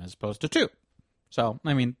 random as opposed to 2. So,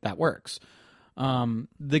 I mean, that works.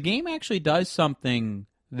 The game actually does something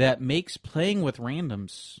that makes playing with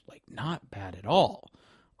randoms like not bad at all.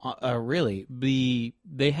 Really,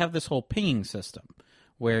 they have this whole pinging system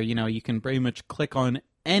where you can pretty much click on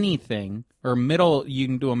anything or you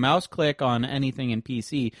can do a mouse click on anything in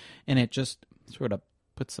PC, and it just sort of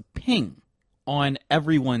puts a ping on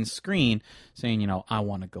everyone's screen saying, I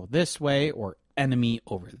want to go this way, or enemy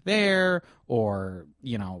over there, or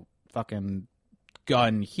fucking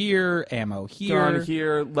gun here, ammo here. Gun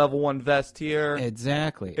here, level 1 vest here.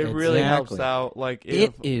 Exactly. It really helps out. Like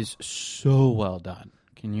it is so well done.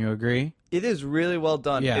 Can you agree? It is really well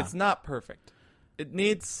done. Yeah. It's not perfect. It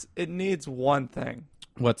needs one thing.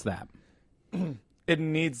 What's that? It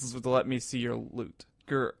needs to let me see your loot,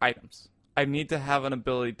 your items. I need to have an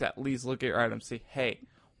ability to at least look at your items, say, hey,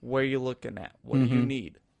 where are you looking at? What do you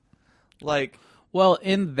need? Like, well,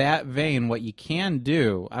 in that vein, what you can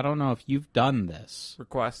do, I don't know if you've done this.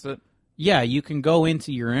 Request it? Yeah, you can go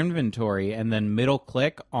into your inventory and then middle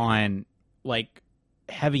click on, like,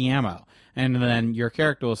 heavy ammo. And then your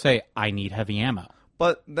character will say, I need heavy ammo.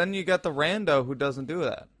 But then you got the rando who doesn't do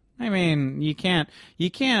that. I mean, you can't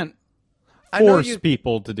force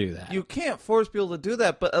people to do that. You can't force people to do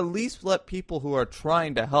that, but at least let people who are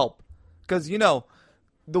trying to help. Because,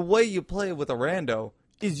 the way you play with a rando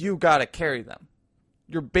is you got to carry them.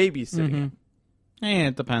 You're babysitting them.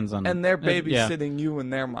 It depends on... And they're babysitting you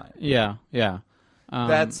in their mind. Yeah.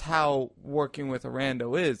 That's how working with a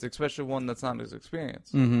rando is, especially one that's not as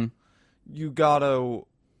experienced. Mm-hmm. You got to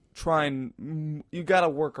you got to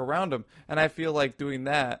work around them. And I feel like doing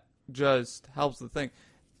that just helps the thing.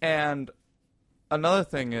 And another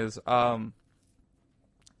thing is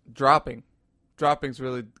dropping. Dropping's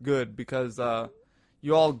really good because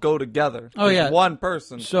you all go together. Oh, yeah. One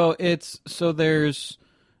person. So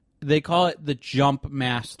they call it the jump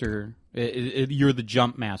master. You're the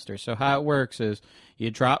jump master. So how it works is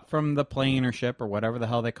you drop from the plane or ship or whatever the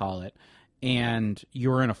hell they call it, and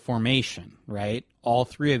you're in a formation, right? All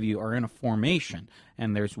 3 of you are in a formation,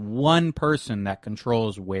 and there's one person that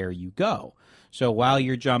controls where you go. So while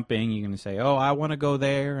you're jumping, you're going to say, oh, I want to go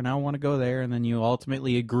there, and I want to go there, and then you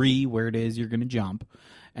ultimately agree where it is you're going to jump.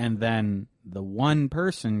 And then the one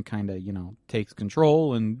person kind of, takes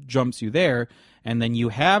control and jumps you there, and then you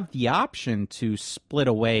have the option to split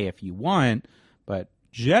away if you want, but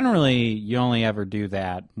generally you only ever do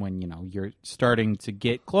that when, you're starting to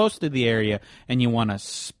get close to the area and you want to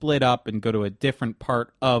split up and go to a different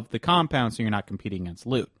part of the compound so you're not competing against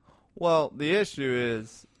loot. Well, the issue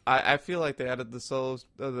is, I feel like they added the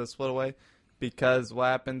split away because what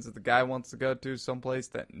happens if the guy wants to go to someplace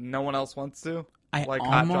that no one else wants to,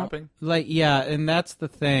 hot dropping? And that's the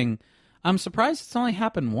thing. I'm surprised it's only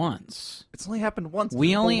happened once. It's only happened once.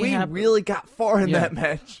 We really got far in that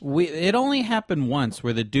match. It only happened once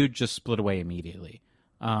where the dude just split away immediately,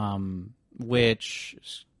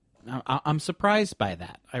 which I'm surprised by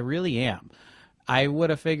that. I really am. I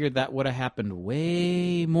would have figured that would have happened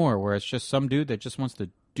way more, where it's just some dude that just wants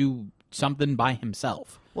to do something by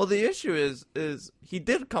himself. Well, the issue is he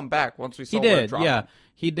did come back once we saw where it dropped. Yeah.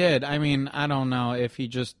 He did. I mean, I don't know if he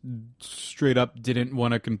just straight up didn't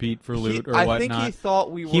want to compete for loot or whatnot. I think he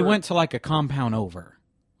thought we were... He went to like a compound over.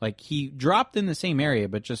 Like, he dropped in the same area,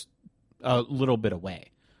 but just a little bit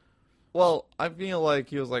away. Well, I feel like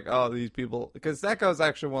he was like, oh, these people... Because that guy was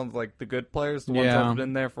actually one of like the good players, the ones that have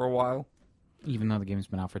been there for a while. Even though the game's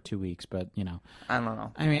been out for 2 weeks, but, you know. I don't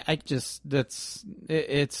know. I mean, it's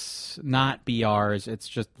not BRs, it's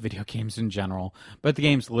just video games in general. But the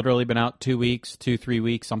game's literally been out 2 weeks, 3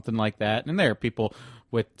 weeks, something like that. And there are people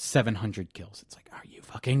with 700 kills. It's like, are you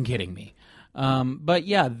fucking kidding me? But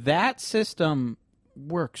yeah, that system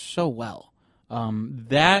works so well.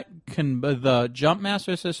 The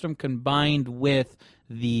Jumpmaster system combined with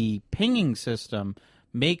the pinging system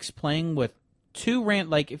makes playing with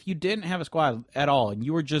like if you didn't have a squad at all and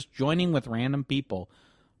you were just joining with random people,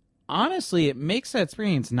 honestly, it makes that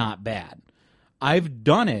experience not bad. I've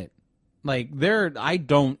done it. Like when I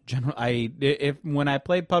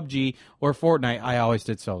played PUBG or Fortnite, I always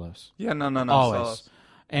did solos. Yeah, no, always. Solos.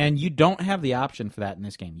 And you don't have the option for that in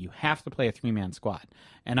this game. You have to play a 3-man squad.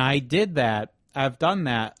 And I did that. I've done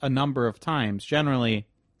that a number of times. Generally,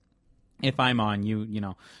 if I'm on, you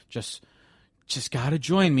know, just gotta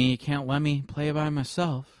join me. You can't let me play by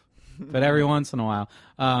myself. But every once in a while,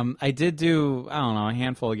 I did do, I don't know, a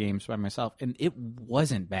handful of games by myself, and it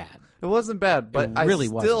wasn't bad. It wasn't bad, but really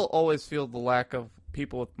I still always feel the lack of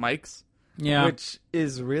people with mics. Yeah. Which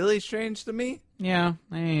is really strange to me. Yeah,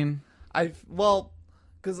 I mean... because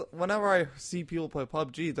whenever I see people play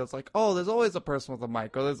PUBG, that's like, oh, there's always a person with a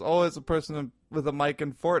mic, or there's always a person with a mic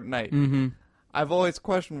in Fortnite. Mm-hmm. I've always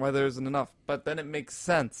questioned why there isn't enough, but then it makes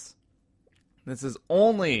sense. This is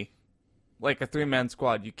only like a 3-man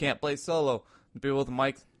squad. You can't play solo. People with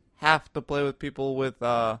mics have to play with people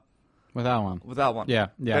without one. Yeah.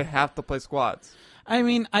 They have to play squads. I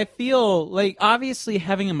mean, I feel like obviously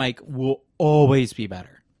having a mic will always be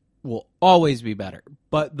better.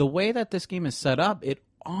 But the way that this game is set up, it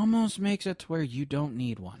almost makes it to where you don't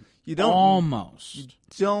need one. You don't almost. You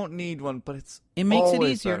don't need one, but it makes it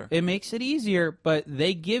always easier. Better. It makes it easier, but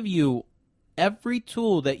they give you every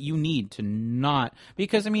tool that you need to not,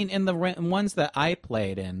 because I mean, in the ones that I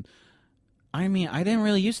played in, I mean, I didn't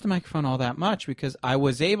really use the microphone all that much because I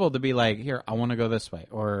was able to be like, here, I want to go this way,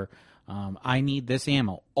 or I need this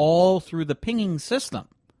ammo, all through the pinging system.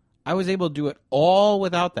 I was able to do it all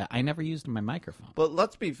without that. I never used my microphone. But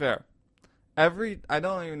let's be fair. I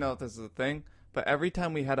don't even know if this is a thing, but every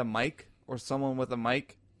time we had a mic or someone with a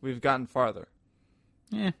mic, we've gotten farther.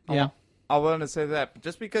 Yeah. I want to say that, but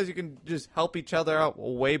just because you can just help each other out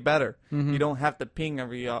way better. Mm-hmm. You don't have to ping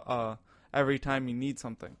every time you need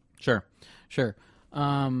something. Sure.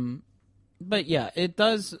 But yeah, it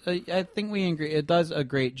does. I think we agree. It does a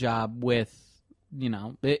great job with, you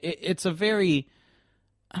know, it's a very,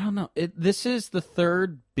 I don't know. This is the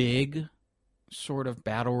third big sort of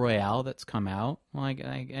battle royale that's come out. Well,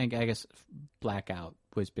 I guess Blackout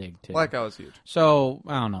was big too. Blackout was huge. So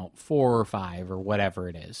I don't know, 4 or 5 or whatever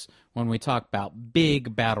it is. When we talk about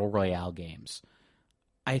big battle royale games,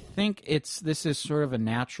 I think this is sort of a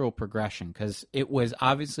natural progression because it was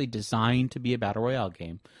obviously designed to be a battle royale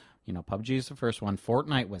game. You know, PUBG is the first one.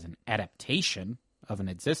 Fortnite was an adaptation of an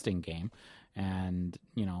existing game, and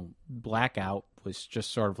you know, Blackout was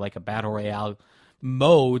just sort of like a battle royale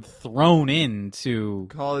mode thrown into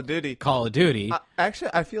Call of Duty.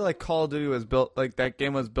 Actually, I feel like Call of Duty was built, like that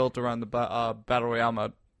game was built around the battle royale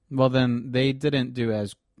mode. Well, then they didn't do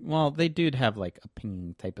as well. They did have like a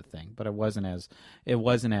pinging type of thing, but it wasn't as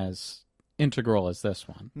integral as this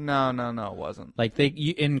one. No, it wasn't. Like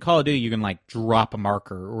in Call of Duty, you can like drop a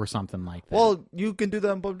marker or something like that. Well, you can do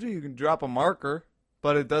that in PUBG. You can drop a marker,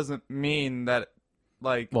 but it doesn't mean that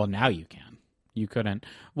like. Well, now you can. You couldn't.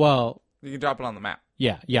 Well. You can drop it on the map.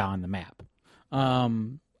 Yeah, on the map.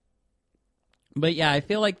 But yeah, I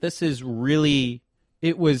feel like this is really...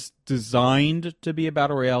 It was designed to be a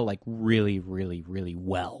battle royale, like, really, really, really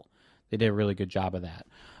well. They did a really good job of that.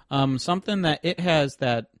 Something that it has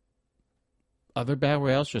that other battle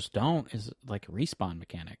royales just don't is, like, a respawn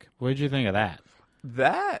mechanic. What did you think of that?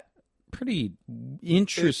 That pretty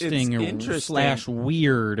interesting It's or interesting. /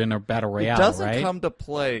 weird in a battle royale, It doesn't right? come to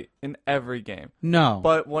play in every game, No,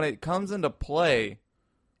 but when it comes into play,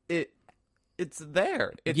 it's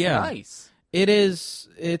there. It's nice. it is.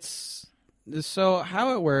 It's so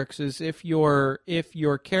how it works is if your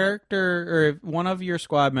character or if one of your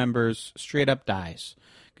squad members straight up dies,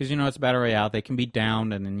 because it's battle royale, they can be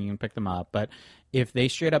downed and then you can pick them up, but if they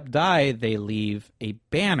straight up die, they leave a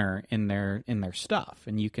banner in their stuff,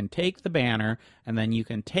 and you can take the banner, and then you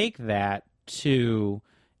can take that to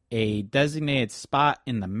a designated spot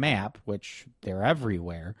in the map, which they're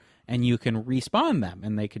everywhere, and you can respawn them,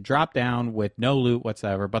 and they could drop down with no loot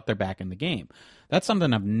whatsoever, but they're back in the game. That's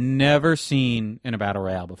something I've never seen in a battle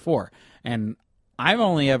royale before, and I've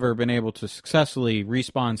only ever been able to successfully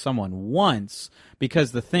respawn someone once,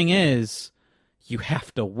 because the thing is, you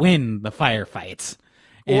have to win the firefights.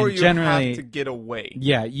 Or And you generally, have to get away.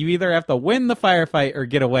 yeah, you either have to win the firefight or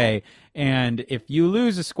get away. And if you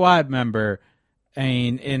lose a squad member, I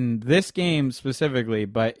mean, in this game specifically,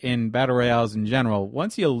 but in battle royales in general,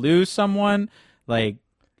 once you lose someone, like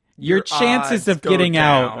your chances odds of go getting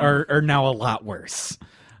out down. are now a lot worse.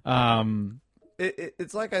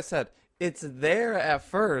 It's like I said, it's there at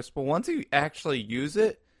first, but once you actually use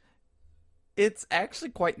it, it's actually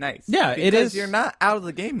quite nice. Yeah, it because is. you're not out of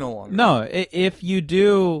the game no longer. No, if you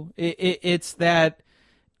do, it's that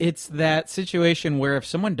situation where if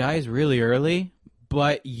someone dies really early,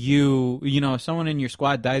 but if someone in your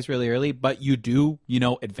squad dies really early, but you do,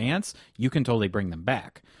 advance, you can totally bring them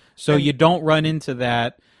back. So you don't run into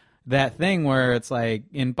that thing where it's like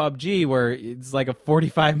in PUBG where it's like a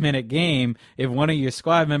 45-minute game. If one of your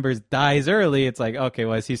squad members dies early, it's like, okay,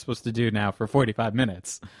 what is he supposed to do now for 45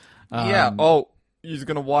 minutes? Yeah. He's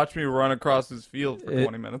going to watch me run across his field for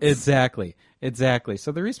 20 minutes. Exactly.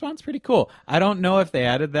 So the respawn's pretty cool. I don't know if they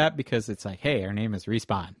added that because it's like, hey, our name is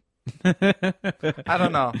Respawn. I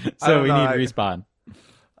don't know. So we need Respawn.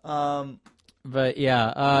 But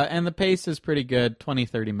yeah, and the pace is pretty good, 20,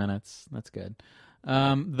 30 minutes. That's good.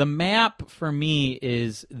 The map, for me,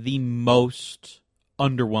 is the most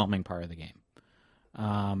underwhelming part of the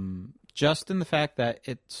game. Just in the fact that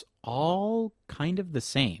it's all kind of the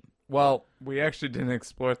same. Well, we actually didn't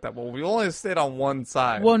explore it that well. We only stayed on one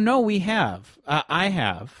side. Well, no, we have. I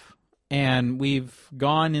have. And we've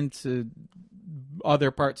gone into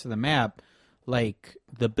other parts of the map. Like,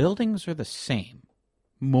 the buildings are the same,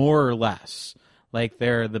 more or less. Like,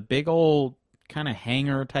 they're the big old kind of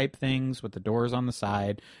hangar type things with the doors on the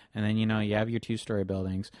side. And then, you have your 2-story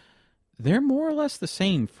buildings. They're more or less the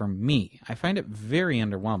same for me. I find it very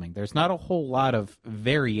underwhelming. There's not a whole lot of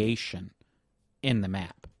variation in the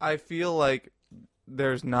map. I feel like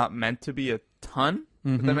there's not meant to be a ton,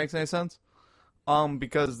 if that makes any sense.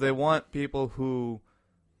 Because they want people who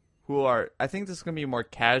are, I think this is going to be a more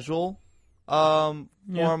casual form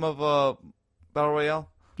of a battle royale.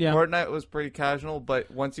 Yeah. Fortnite was pretty casual, but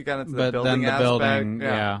once you got into the But building then the aspect, building,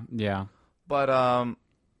 yeah. But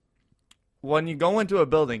when you go into a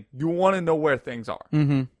building, you want to know where things are.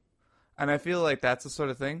 Mm-hmm. And I feel like that's the sort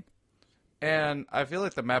of thing. And I feel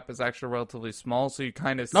like the map is actually relatively small, so you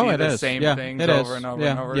kind of see the same things over and over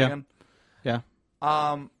and over again. Yeah.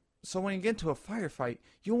 So when you get into a firefight,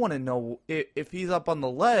 you want to know if he's up on the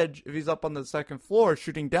ledge, if he's up on the second floor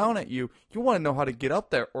shooting down at you, you want to know how to get up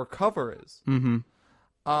there or cover is.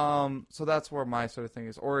 Mm-hmm. So that's where my sort of thing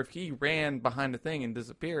is. Or if he ran behind the thing and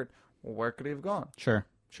disappeared, well, where could he have gone? Sure.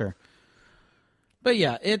 But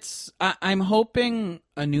yeah, I'm hoping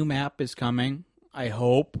a new map is coming. I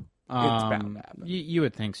hope. It's bound to happen. You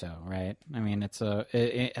would think so, right? I mean,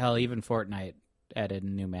 hell, even Fortnite added a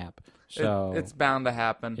new map. So it's bound to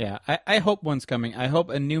happen. Yeah, I hope one's coming. I hope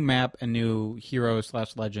a new map and new heroes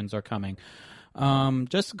 / legends are coming.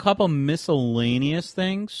 Just a couple miscellaneous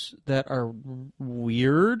things that are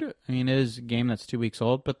weird. I mean, it is a game that's 2 weeks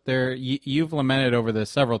old, but you've lamented over this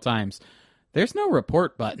several times. There's no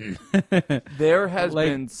report button. There has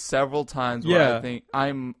been several times where I think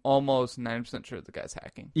I'm almost 90% sure the guy's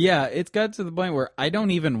hacking. Yeah, it's got to the point where I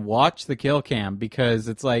don't even watch the kill cam because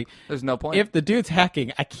it's like... There's no point. If the dude's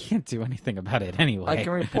hacking, I can't do anything about it anyway. I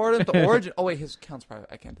can report him to Origin. Oh, wait, his account's private.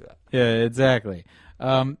 I can't do that. Yeah, exactly.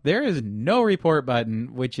 There is no report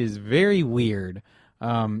button, which is very weird.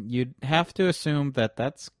 You'd have to assume that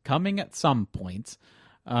that's coming at some point.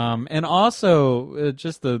 And also,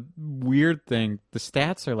 just the weird thing, the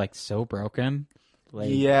stats are like so broken. Like,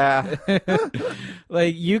 yeah.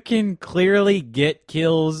 Like you can clearly get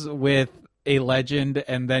kills with a legend,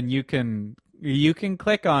 and then you can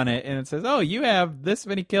click on it, and it says, "Oh, you have this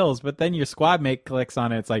many kills." But then your squad mate clicks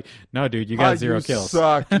on it. It's like, "No, dude, you got 0 kills."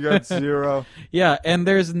 Suck. You got 0. Yeah, and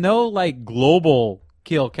there's no like global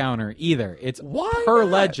kill counter either. It's Why per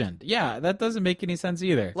not? legend. Yeah, that doesn't make any sense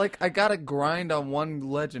either. Like, I gotta grind on one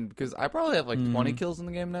legend because I probably have like 20 kills in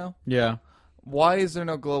the game now. Yeah. Why is there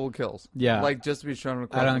no global kills? Yeah. Like, just to be shown.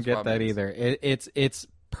 I don't get that either. It's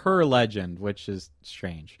per legend, which is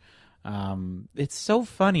strange. It's so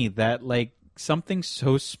funny that like something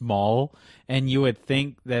so small and you would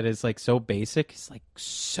think that is like so basic is like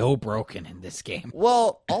so broken in this game.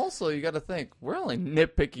 Well, also you got to think we're only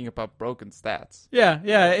nitpicking about broken stats. Yeah.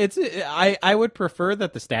 I would prefer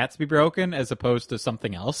that the stats be broken as opposed to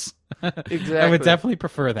something else. Exactly. I would definitely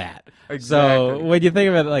prefer that. Exactly. So when you think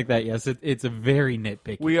of it like that, yes, it's a very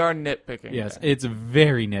nitpicky. We are nitpicking. Yes, there. it's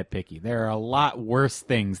very nitpicky. There are a lot worse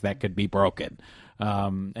things that could be broken.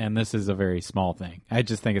 And this is a very small thing. I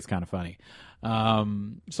just think it's kind of funny.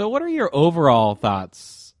 So what are your overall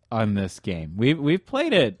thoughts on this game? We've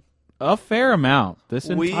played it a fair amount this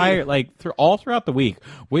entire all throughout the week,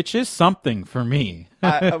 which is something for me.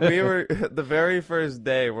 We were the very first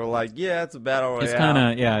day. We're like, yeah, it's a battle royale. It's kind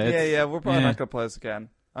of yeah. We're probably not gonna play this again.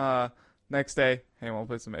 Next day, hey, we'll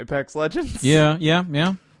play some Apex Legends.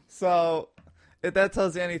 Yeah. So, if that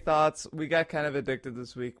tells you any thoughts, we got kind of addicted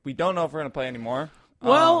this week. We don't know if we're gonna play anymore.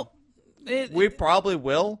 Well, we probably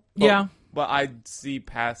will. Yeah. But I see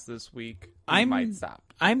past this week, we might stop.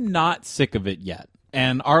 I'm not sick of it yet.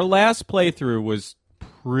 And our last playthrough was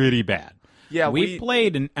pretty bad. Yeah, we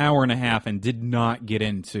played an hour and a half and did not get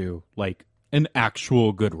into like an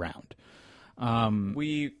actual good round.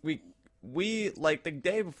 We like the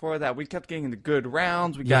day before that, we kept getting into good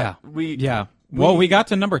rounds. We got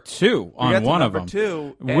to number 2 on one of them.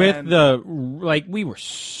 With we were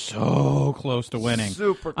so close to winning.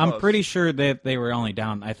 Super close. I'm pretty sure that they were only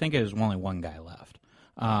down. I think it was only one guy left.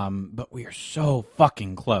 But we are so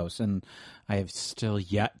fucking close, and I have still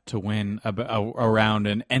yet to win a round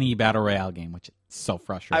in any battle royale game, which is so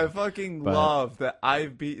frustrating. I fucking love that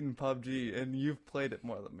I've beaten PUBG and you've played it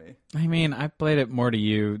more than me. I mean, I've played it more to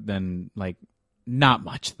you than like. Not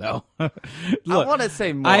much though. Look, I want to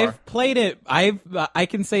say more. I've played it. I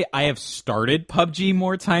can say I have started PUBG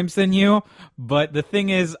more times than you. But the thing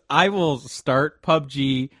is, I will start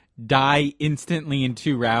PUBG, die instantly in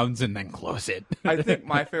 2 rounds, and then close it. I think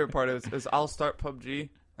my favorite part is I'll start PUBG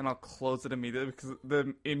and I'll close it immediately because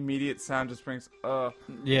the immediate sound just brings.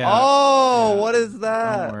 Yeah. Oh, what is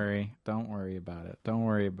that? Don't worry about it.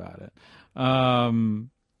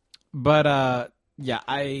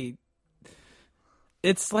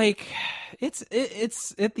 It's like it's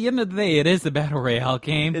at the end of the day, it is a battle royale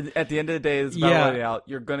game. At the end of the day, it's battle royale.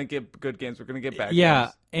 You're gonna get good games. We're gonna get bad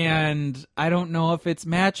games. And I don't know if it's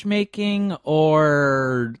matchmaking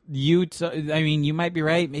or you. I mean, you might be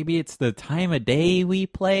right. Maybe it's the time of day we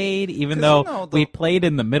played. Even though we played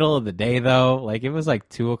in the middle of the day, though, like it was like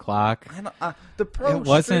 2:00. The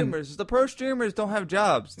pro streamers don't have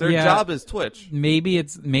jobs. Their job is Twitch. Maybe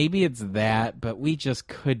it's that, but we just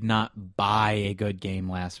could not buy a good game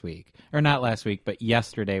last week, or not last week, but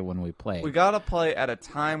yesterday when we played. We gotta play at a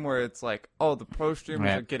time where it's like, oh, the pro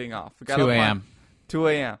streamers are getting off. We gotta 2 a.m. 2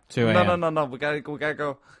 a.m. 2 a.m. No. We gotta go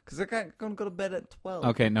because they're gonna go to bed at 12.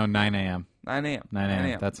 Okay, no, 9 a.m. 9 a.m. 9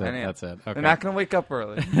 a.m. That's it. That's it. Okay. They're not gonna wake up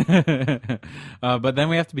early. But then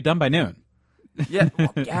we have to be done by noon. Yeah.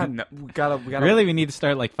 No, we gotta. Really, we need to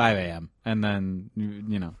start like 5 a.m. and then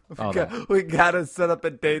we gotta set up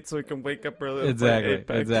a date so we can wake up early.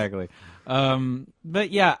 Exactly.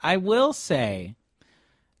 But yeah, I will say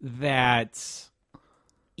that.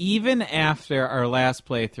 Even after our last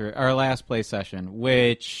play session,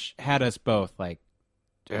 which had us both like,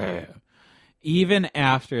 even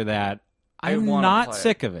after that, I'm not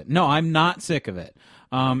sick of it. No, I'm not sick of it.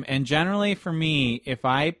 And generally for me, if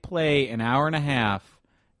I play an hour and a half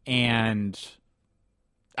and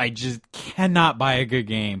I just cannot buy a good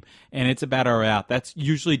game and it's a battle royale, that's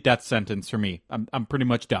usually death sentence for me. I'm pretty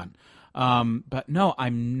much done. But no,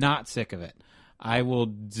 I'm not sick of it. I will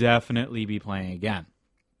definitely be playing again.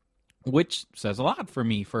 Which says a lot for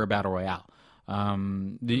me for a battle royale.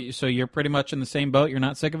 So you're pretty much in the same boat. You're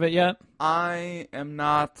not sick of it yet? I am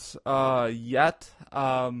not yet.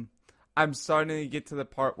 I'm starting to get to the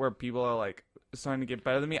part where people are like starting to get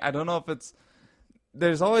better than me. I don't know if it's.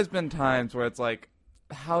 There's always been times where it's like,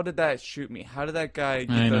 how did that shoot me? How did that guy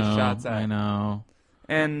get those shots at? I know.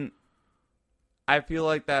 And I feel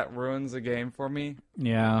like that ruins the game for me.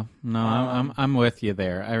 Yeah. No, I'm with you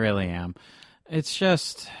there. I really am. It's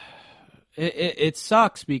just. It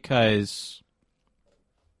sucks because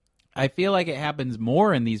I feel like it happens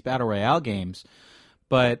more in these battle royale games,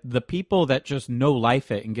 but the people that just know life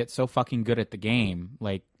it and get so fucking good at the game,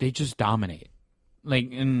 like they just dominate. Like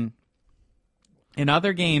in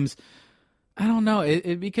other games, I don't know,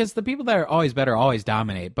 because the people that are always better always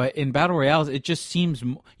dominate. But in battle royales, it just seems.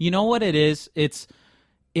 You know what it is? It's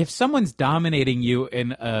if someone's dominating you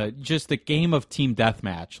in just a game of team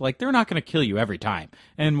deathmatch, like they're not going to kill you every time.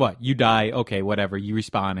 And what you die, okay, whatever, you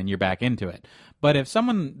respawn and you're back into it. But if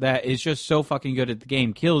someone that is just so fucking good at the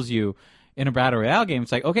game kills you in a battle royale game,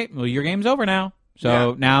 it's like, okay, well, your game's over now.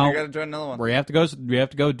 So now you got to join another one. We have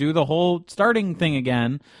to go do the whole starting thing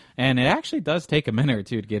again, and it actually does take a minute or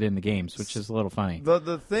two to get in the games, which is a little funny.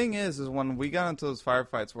 The thing is when we got into those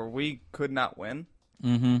firefights where we could not win,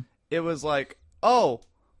 it was like, oh,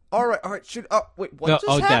 all right, shoot, wait, what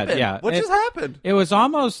just happened? What just happened? It was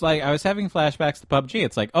almost like I was having flashbacks to PUBG.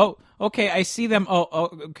 It's like, oh, okay, I see them.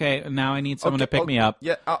 Oh, okay, now I need someone to pick me up.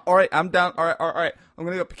 Yeah, all right, I'm down. All right, I'm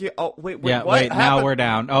gonna go pick you. Oh, wait, yeah, what happened? Now we're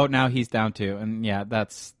down. Oh, now he's down too, and yeah,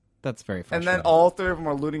 that's very frustrating. And then all three of them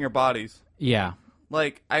are looting your bodies. Yeah.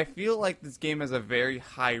 Like, I feel like this game has a very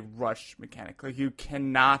high rush mechanic. Like, you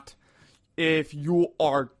cannot, if you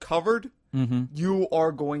are covered, you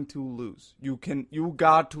are going to lose. You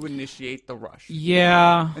got to initiate the rush.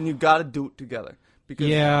 Yeah. And you got to do it together.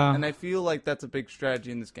 And I feel like that's a big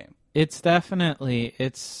strategy in this game. It's definitely,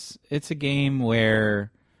 it's a game where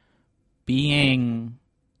being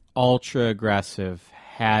ultra aggressive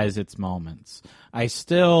has its moments.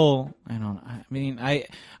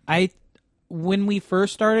 When we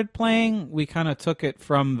first started playing, we kind of took it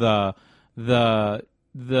from the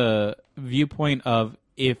viewpoint of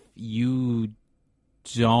if you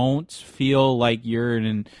don't feel like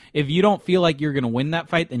if you don't feel like you're going to win that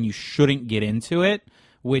fight, then you shouldn't get into it,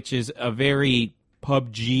 which is a very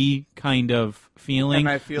PUBG kind of feeling. And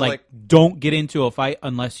I feel like don't get into a fight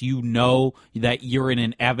unless you know that you're in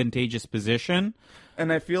an advantageous position.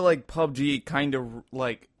 And I feel like PUBG kind of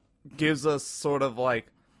like gives us sort of like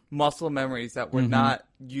muscle memories that we're not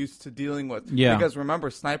used to dealing with. Yeah. Because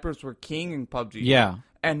remember, snipers were king in PUBG. Yeah.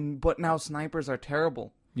 But now snipers are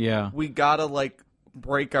terrible. Yeah. We gotta like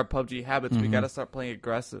break our PUBG habits. We gotta start playing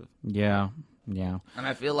aggressive. Yeah. Yeah. And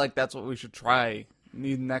I feel like that's what we should try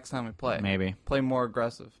next time we play. Maybe. Play more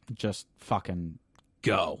aggressive. Just fucking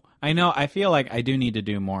go. I know, I feel like I do need to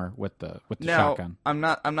do more with the shotgun. I'm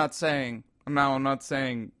not saying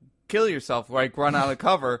kill yourself, like run out of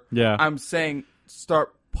cover. Yeah. I'm saying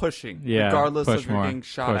start pushing, regardless of you're getting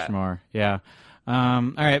shot at. Push more, yeah.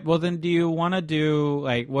 All right, well then do you want to do,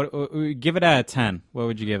 like, what? Give it out of 10. What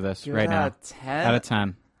would you give this right now? Out of 10? Out of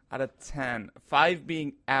 10. Out of 10. 5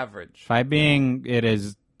 being average. 5 being, it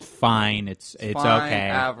is fine. It's fine, okay.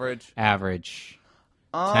 Average. Average.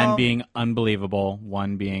 10 being unbelievable.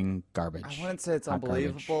 1 being garbage. I wouldn't say it's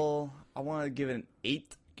unbelievable. Garbage. I want to give it an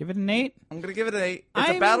 8. Give it an 8? I'm going to give it an 8. It's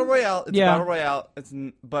a battle royale. It's a battle royale.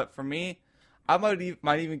 But for me, I might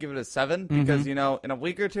even give it a 7 because, in a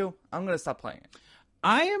week or two, I'm going to stop playing it.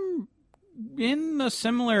 I am in a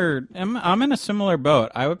similar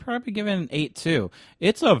boat. I would probably give it an 8 too.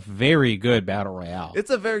 It's a very good battle royale. It's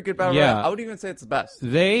a very good battle royale. I would even say it's the best.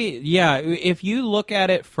 If you look at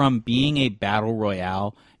it from being a battle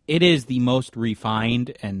royale, it is the most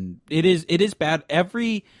refined, and it is bad.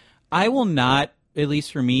 I will not, at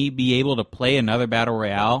least for me, be able to play another battle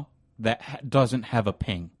royale that doesn't have a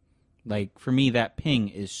ping. Like, for me, that ping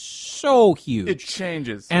is so huge. It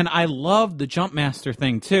changes. And I love the Jump Master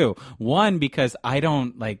thing, too. One, because I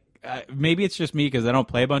don't, maybe it's just me because I don't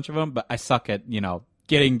play a bunch of them, but I suck at,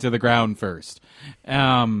 getting to the ground first.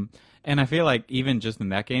 And I feel like even just in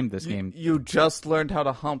that game, game... You just learned how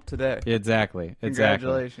to hump today. Exactly.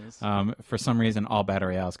 Congratulations. For some reason, all battle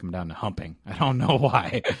royales come down to humping. I don't know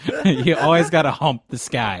why. You always got to hump the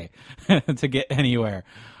sky to get anywhere.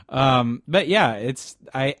 But yeah,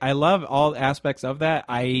 I love all aspects of that.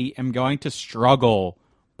 I am going to struggle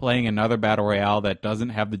playing another battle royale that doesn't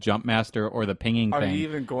have the jump master or the pinging thing. Are you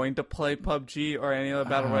even going to play PUBG or any other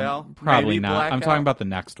battle royale? Probably Maybe not. Blackout? I'm talking about the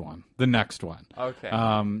next one. Okay.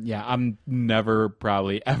 Yeah, I'm never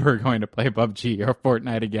probably ever going to play PUBG or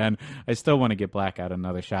Fortnite again. I still want to give Blackout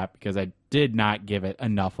another shot because I did not give it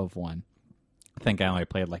enough of one. I think I only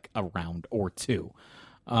played like a round or two.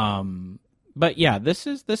 But yeah, this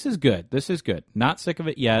is good. This is good. Not sick of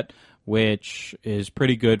it yet, which is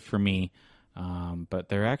pretty good for me. But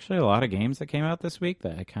there are actually a lot of games that came out this week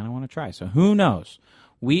that I kind of want to try. So who knows?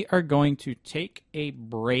 We are going to take a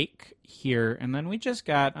break here, and then we just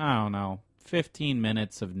got, 15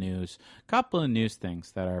 minutes of news. A couple of news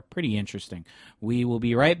things that are pretty interesting. We will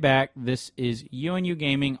be right back. This is UNU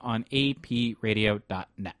Gaming on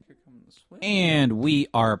apradio.net. And we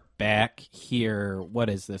are back here. What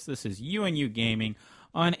is this? This is UNU Gaming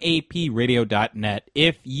on apradio.net.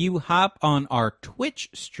 If you hop on our Twitch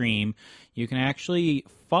stream, you can actually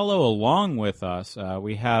follow along with us.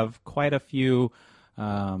 We have quite a few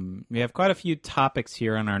topics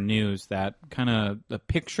here on our news that kind of the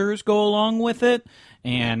pictures go along with it.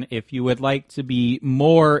 And if you would like to be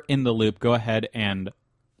more in the loop, go ahead and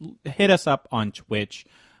hit us up on Twitch.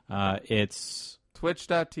 It's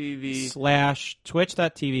twitch.tv/UU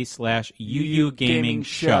Gaming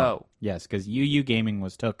Show. Yes, because UU Gaming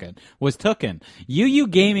was tooken. UU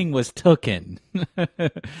Gaming was tooken.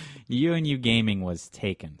 UU Gaming was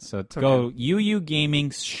taken. So go UU Gaming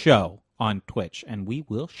Show on Twitch, and we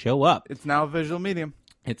will show up. It's now a visual medium.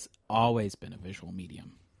 It's always been a visual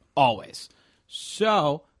medium. Always.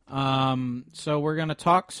 So we're going to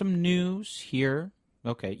talk some news here.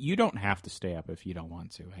 Okay, you don't have to stay up if you don't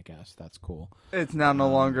want to, I guess. That's cool. It's now no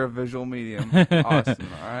longer a visual medium. Awesome,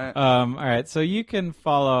 all right? All right, so you can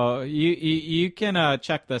follow, you can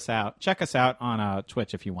check us out on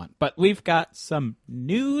Twitch if you want. But we've got some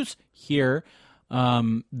news here.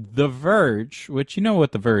 The Verge, which you know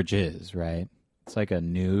what The Verge is, right? It's like a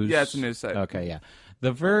news... Yeah, it's a news site. Okay, yeah.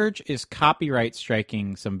 The Verge is copyright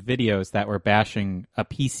striking some videos that were bashing a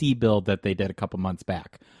PC build that they did a couple months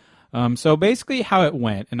back. So basically how it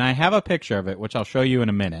went, and I have a picture of it, which I'll show you in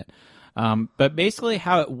a minute. But basically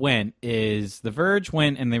how it went is The Verge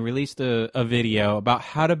went and they released a video about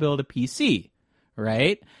how to build a PC,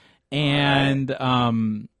 right? And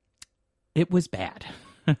it was bad.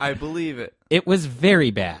 I believe it. It was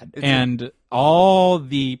very bad. And all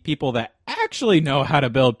the people that actually know how to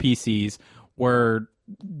build PCs were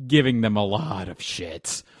giving them a lot of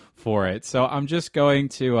shit for it. So I'm just going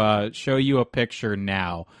to show you a picture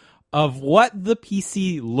now of what the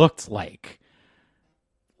PC looked like.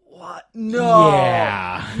 What? No.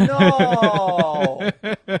 Yeah. No.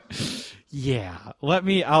 Yeah.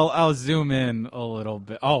 I'll zoom in a little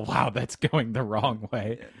bit. Oh, wow, that's going the wrong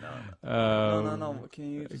way. Yeah, no. Can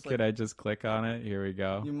you just could I just click on it? Here we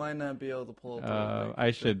go. You might not be able to pull up.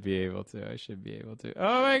 I should be able to.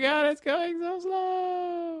 Oh my god, it's going so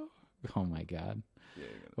slow. Oh my god.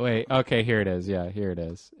 Wait, okay, here it is. Yeah, here it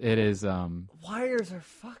is. It is, wires are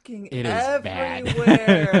fucking it is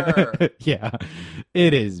everywhere. Bad. Yeah,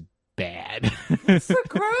 it is bad. It's the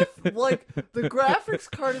graphics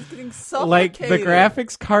card is getting suffocated. Like, the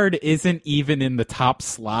graphics card isn't even in the top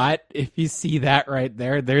slot. If you see that right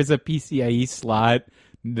there, there's a PCIe slot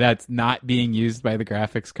that's not being used by the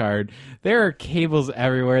graphics card. There are cables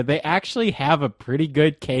everywhere. They actually have a pretty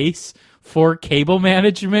good case for cable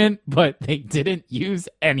management, but they didn't use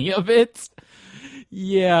any of it.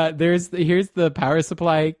 Yeah, here's the power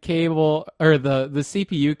supply cable, or the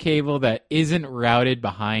CPU cable that isn't routed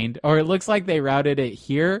behind, or it looks like they routed it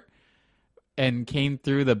here and came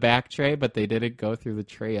through the back tray, but they didn't go through the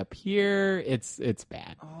tray up here. It's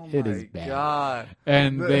bad. Oh it is bad. God.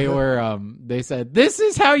 And they said, this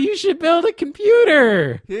is how you should build a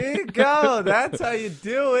computer. Here you go. That's how you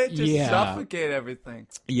do it. Just suffocate everything.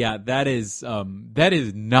 Yeah, that is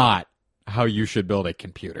not how you should build a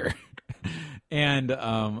computer. And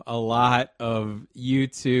a lot of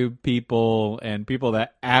YouTube people and people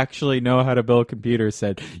that actually know how to build computers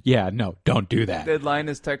said, yeah, no, don't do that. Did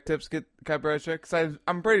Linus Tech Tips get copyright strike? Because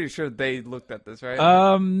I'm pretty sure they looked at this, right?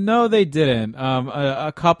 No, they didn't.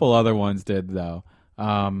 A couple other ones did, though.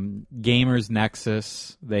 Gamers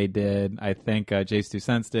Nexus, they did. I think Jace 2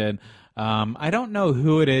 Cents did. I don't know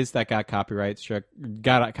who it is that got a copyright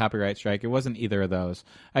strike. It wasn't either of those.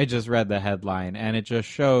 I just read the headline, and it just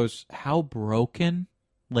shows how broken,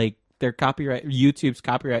 like, YouTube's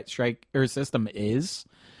copyright strike or system is.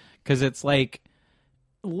 Because it's like,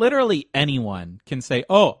 literally anyone can say,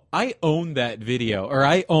 oh, I own that video, or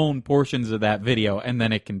I own portions of that video, and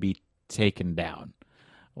then it can be taken down.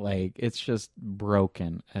 Like, it's just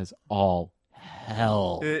broken as all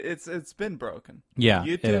hell. It's been broken. Yeah,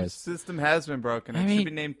 YouTube's system has been broken. It should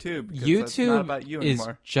be named Tube, because YouTube that's not about you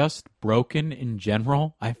anymore. Is just broken in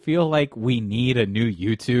general. I feel like we need a new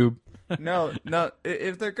YouTube. No.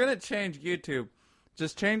 If they're gonna change YouTube,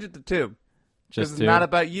 just change it to Tube. Just it's not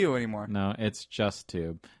about you anymore. No, it's just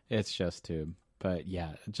Tube. It's just Tube. But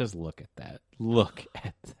yeah, just look at that. Look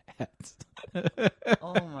at that.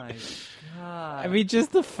 Oh my god. I mean,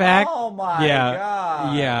 just the fact. Oh my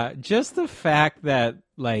god. Yeah, just the fact that,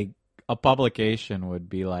 like, a publication would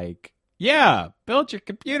be like, yeah, build your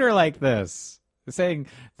computer like this. Saying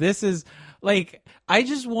this is, like, I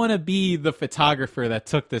just want to be the photographer that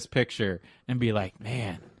took this picture and be like,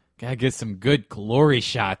 man, gotta get some good glory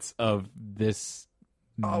shots of this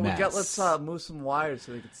mess. Let's move some wires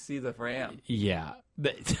so we can see the RAM. Yeah.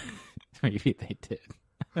 Maybe they did.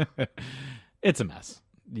 It's a mess.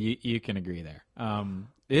 You can agree there.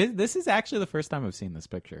 This is actually the first time I've seen this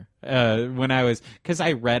picture. Because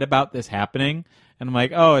I read about this happening, and I'm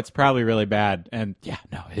like, oh, it's probably really bad. And yeah,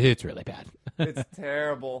 no, it's really bad. It's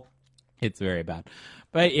terrible. It's very bad.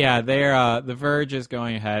 But yeah, they're The Verge is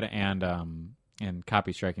going ahead and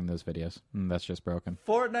copy striking those videos. That's just broken.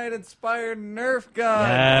 Fortnite inspired Nerf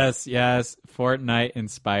guns. Yes. Fortnite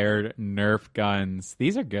inspired Nerf guns.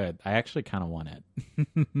 These are good. I actually kind of want it.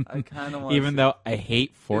 I kind of want. Even though I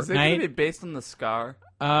hate Fortnite. Is it going to be based on the Scar?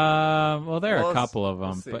 Well, there are a couple of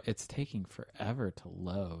let's them, but it's taking forever to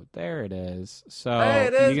load. There it is. So Hey,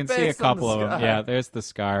 it is you can see a based on the couple of them. Scar. Yeah, there's the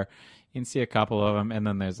Scar. You can see a couple of them, and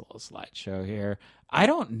then there's a little slideshow here. I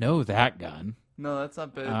don't know that gun. No, that's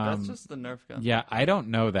not big. That's just the Nerf gun. Yeah, I don't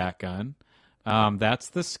know that gun. That's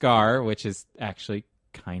the Scar, which is actually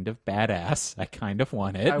kind of badass. I kind of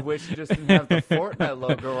want it. I wish you just didn't have the Fortnite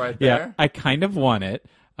logo right there. Yeah, I kind of want it.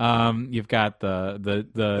 You've got the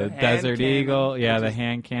hand Desert cannon, Eagle. Yeah, which the is-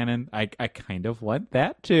 hand cannon. I kind of want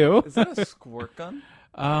that too. Is that a squirt gun?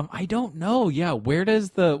 I don't know. Yeah, where does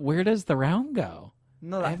the round go?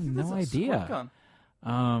 No, I have think no that's a idea. squirt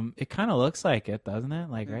gun. It kind of looks like it, doesn't it?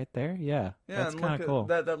 Like right there. Yeah, Yeah, that's and kind look of at cool.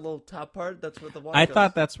 that little top part. That's where the water I goes.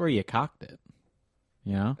 thought that's where you cocked it.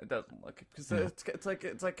 You know? It doesn't look it because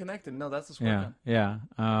it's like connected. No, that's a squirt Yeah, gun.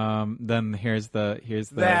 yeah. Then here's the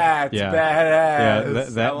That's yeah. badass. Yeah, I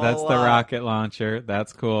that's won't the lie. rocket launcher.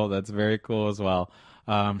 That's cool. That's very cool as well.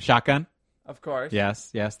 Shotgun. Of course. Yes,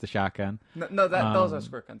 the shotgun. No, those are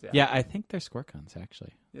squirt guns. Yeah. Yeah, I think they're squirt guns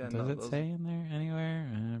actually. Yeah, Does no, it those- say in there anywhere?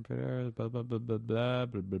 Blah blah blah blah blah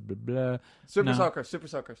blah blah blah blah. Super No. soakers. Super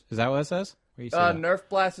soakers. Is that what it says? Where you see that? Nerf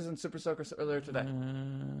blasters and super soakers earlier today.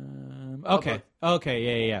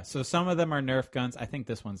 Okay, yeah. So some of them are Nerf guns. I think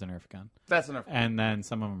this one's a Nerf gun, That's a Nerf. and then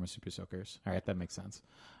some of them are super soakers. All right, that makes sense.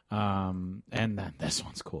 And then this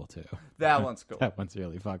one's cool too. That one's cool. That one's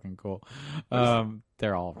really fucking cool.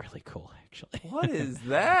 They're all really cool, actually. What is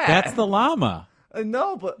that? That's the llama.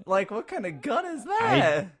 No, but like, what kind of gun is that?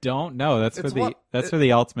 I don't know. That's It's for what-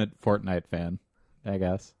 the ultimate Fortnite fan, I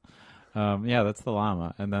guess. Yeah, that's the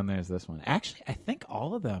llama, and then there's this one. Actually, I think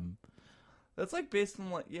all of them. That's like based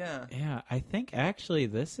on like, yeah. Yeah, I think actually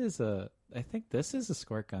this is a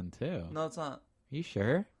squirt gun too. No, it's not. You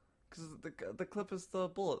sure? Because the clip is the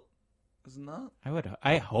bullet. Is it not?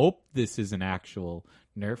 I hope this is an actual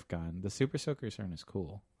Nerf gun. The super soakers aren't as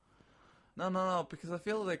cool. No. Because I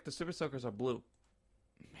feel like the super soakers are blue.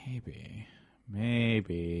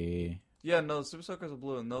 Maybe. Yeah, no, the super soakers are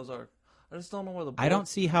blue, and those are. I just don't know where the. I don't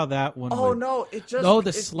see how that one. Oh would... no! It just. Oh, the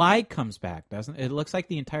it- slide comes back, doesn't it? It looks like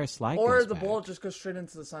the entire slide. Or goes the back. bullet just goes straight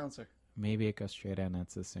into the silencer. Maybe it goes straight in.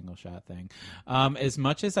 It's a single shot thing. As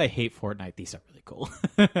much as I hate Fortnite, these are really cool.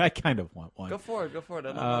 I kind of want one. Go for it. I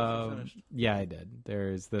don't know if you finished. Yeah, I did.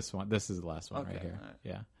 There's this one. This is the last one Okay, right here. all right.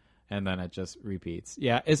 Yeah. And then it just repeats.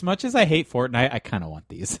 Yeah, as much as I hate Fortnite, I kind of want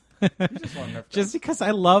these. You just want Nerf Just guns. because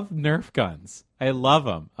I love Nerf guns. I love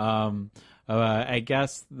them. I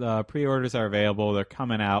guess the pre-orders are available. They're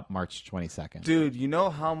coming out March 22nd. Dude, you know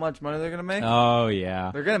how much money they're gonna make? Oh,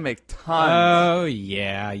 yeah. They're gonna make tons. Oh,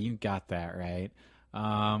 yeah. You got that right.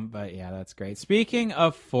 But yeah, that's great. Speaking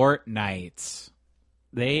of Fortnite,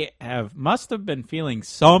 they must have been feeling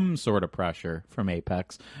some sort of pressure from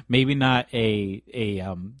Apex. Maybe not a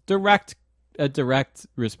direct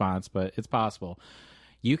response, but it's possible.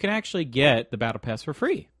 You can actually get the Battle Pass for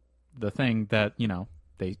free. The thing that,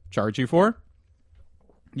 they charge you for.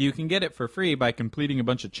 You can get it for free by completing a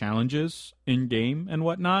bunch of challenges in game and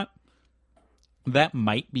whatnot. That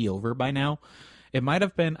might be over by now. It might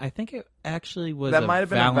have been. I think it actually was That a might have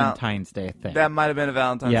been Valentine's Day thing. That might have been a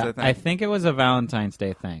Valentine's yeah, Day thing. I think it was a Valentine's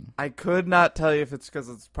Day thing. I could not tell you if it's because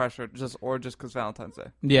it's pressure, just because Valentine's Day.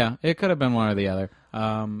 Yeah, it could have been one or the other.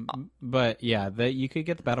 But yeah, you could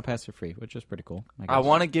get the Battle Pass for free, which is pretty cool. I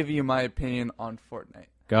want to give you my opinion on Fortnite.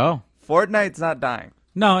 go. Fortnite's not dying.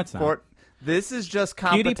 No, it's not. This is just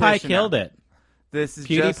competition. PewDiePie killed it. This is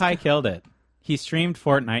PewDiePie killed it. He streamed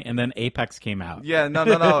Fortnite, and then Apex came out. Yeah, no.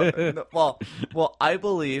 No, well, I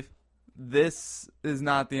believe this is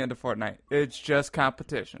not the end of Fortnite. It's just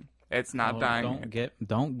competition. It's not dying.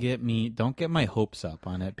 Don't get my hopes up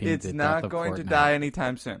on it. Being It's the not death of going to Fortnite. die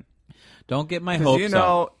anytime soon. Don't get my 'Cause hopes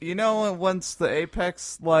up. you know, once the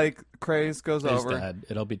Apex craze goes It's over, dead.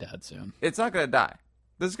 It'll be dead soon. it's not going to die.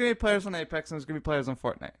 There's going to be players on Apex and there's going to be players on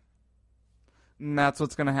Fortnite. And that's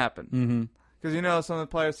what's going to happen. Mm-hmm. Because some of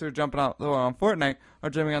the players who are jumping out on Fortnite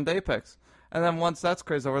are jumping on Apex. And then once that's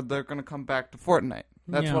crazy over, they're going to come back to Fortnite.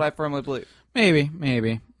 That's Yeah. what I firmly believe. Maybe.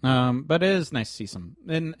 But it is nice to see some.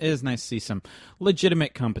 It is nice to see some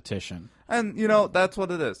legitimate competition. And that's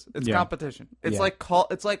what it is. It's Yeah. competition. It's Yeah.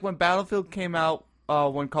 like when Battlefield came out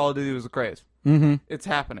when Call of Duty was a craze. Mm-hmm. It's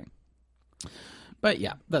happening. But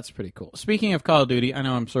yeah, that's pretty cool. Speaking of Call of Duty, I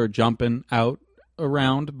know I'm sort of jumping out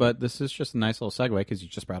around, but this is just a nice little segue because you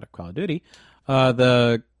just brought up Call of Duty.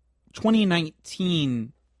 The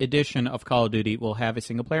 2019 edition of Call of Duty will have a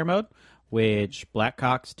single-player mode, which Black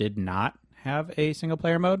Ops did not have a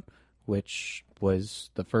single-player mode, which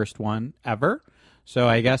was the first one ever. So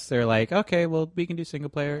I guess they're like, okay, well, we can do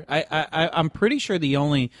single-player. I'm pretty sure the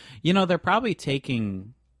only... they're probably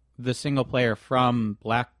taking the single-player from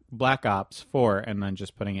Black Ops 4 and then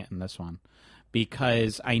just putting it in this one.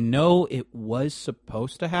 Because I know it was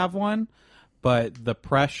supposed to have one, but the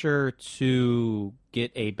pressure to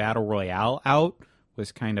get a Battle Royale out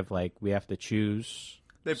was kind of like, we have to choose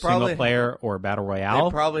single player or Battle Royale.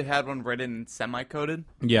 They probably had one written and semi-coded.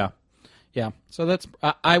 Yeah. So that's,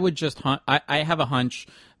 I would just, I have a hunch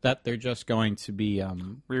that they're just going to be,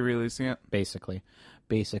 re-releasing it. Basically.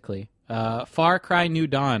 Far Cry New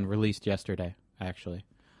Dawn released yesterday, actually.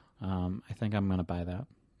 I think I'm going to buy that.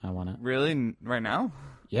 I want it. Really? Right now?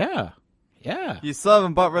 Yeah. You still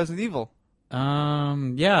haven't bought Resident Evil.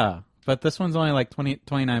 Yeah. But this one's only like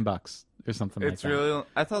 $29 or something like that. It's really...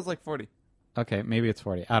 I thought it was like 40. Okay, maybe it's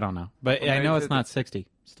 40. I don't know. But Well, I know maybe it's not 60.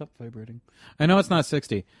 Stop vibrating. I know it's not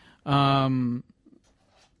 60. But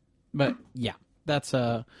yeah, that's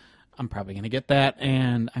I'm probably going to get that.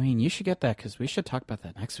 And I mean, you should get that because we should talk about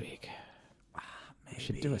that next week. Maybe. We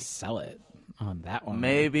should do a sell it on that one.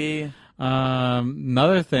 Maybe.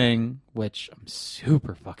 Another thing, which I'm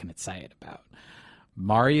super fucking excited about.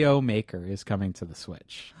 Mario Maker is coming to the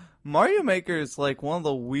Switch. Mario Maker is like one of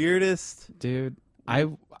the weirdest... Dude, I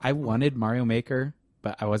wanted Mario Maker,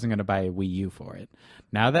 but I wasn't going to buy a Wii U for it.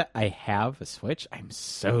 Now that I have a Switch, I'm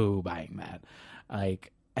so buying that.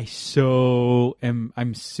 Like, I'm super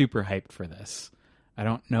hyped for this. I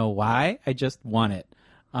don't know why. I just want it.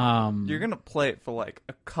 You're going to play it for like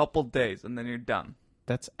a couple days and then you're done.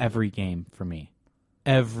 That's every game for me.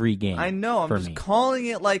 Every game. I know. I'm just calling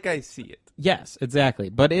it like I see it. Yes, exactly.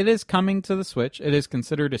 But it is coming to the Switch. It is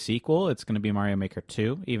considered a sequel. It's going to be Mario Maker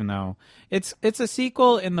 2, even though it's a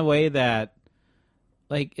sequel in the way that,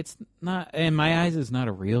 like, it's not, in my eyes, it's not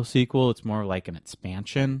a real sequel. It's more like an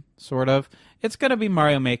expansion, sort of. It's going to be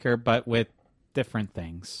Mario Maker, but with different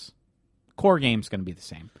things. Core game's going to be the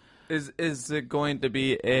same. Is it going to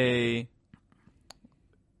be a...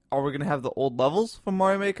 Are we going to have the old levels from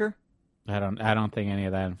Mario Maker? I don't think any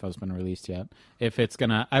of that info's been released yet. If it's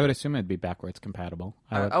gonna, I would assume it'd be backwards compatible.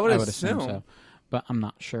 I would assume so, but I'm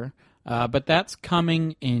not sure. But that's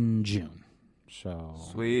coming in June. So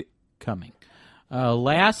sweet. Coming.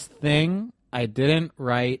 Last thing, I didn't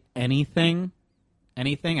write anything.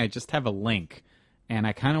 I just have a link, and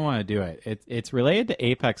I kind of want to do it. It's related to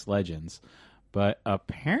Apex Legends, but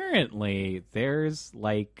apparently there's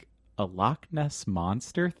like a Loch Ness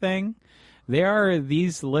Monster thing. There are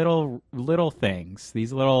these little things,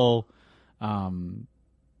 these little, I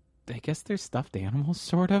guess they're stuffed animals,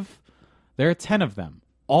 sort of. There are 10 of them,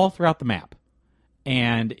 all throughout the map.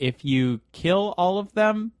 And if you kill all of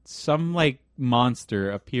them, some, like,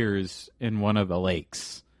 monster appears in one of the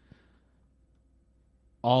lakes.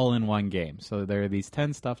 All in one game. So there are these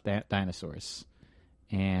 10 stuffed dinosaurs.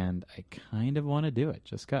 And I kind of want to do it,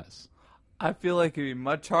 just because. I feel like it'd be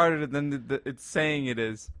much harder than it's saying it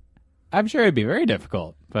is. I'm sure it'd be very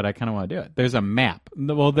difficult, but I kind of want to do it. There's a map.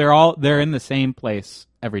 Well, they're in the same place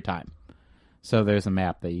every time. So there's a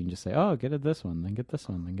map that you can just say, oh, get this one, then get this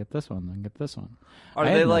one, then get this one, then get this one. Are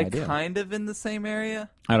they like kind of in the same area?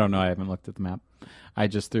 I don't know. I haven't looked at the map. I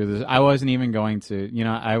just threw this. I wasn't even going to,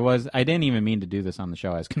 I didn't even mean to do this on the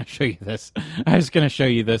show. I was going to show you this. I was going to show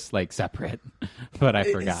you this like separate, but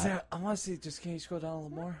I forgot. I want to see, can you scroll down a little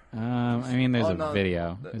more? I mean, there's no,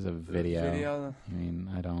 video. There's a video. I mean,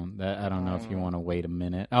 I don't know if you want to wait a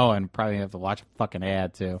minute. Oh, and probably have to watch a fucking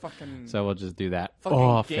ad too. So we'll just do that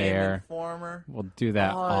off air. We'll do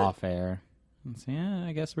that off air. So, yeah,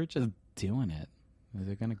 I guess we're just doing it. Is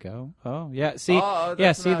it gonna go? Oh yeah. See,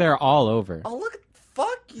 they're all over. Oh look!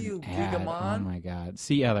 Fuck you, Gigamon. Oh my god.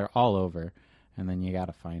 See, yeah, they're all over, and then you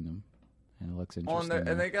gotta find them, and it looks interesting.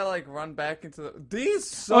 And they gotta like run back into the.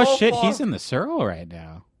 These oh shit! He's in the circle right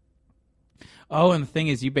now. Oh, and the thing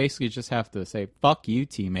is, you basically just have to say "fuck you,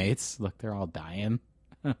 teammates." Look, they're all dying.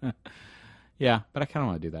 Yeah, but I kind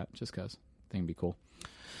of want to do that just because I think it'd be cool.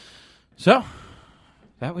 So,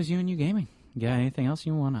 that was you and you gaming. You got anything else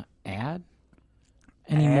you want to add?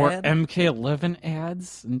 Any more MK11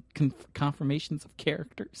 ads and confirmations of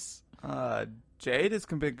characters? Jade has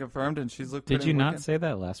been confirmed, and she's looked. Did you not say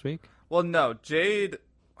that last week? Well, no. Jade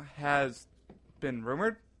has been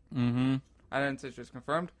rumored. Mm-hmm. I didn't say she was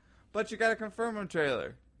confirmed, but you got a confirmed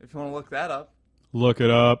trailer if you want to look that up. Look it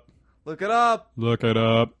up. Look it up. Look it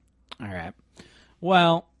up. All right.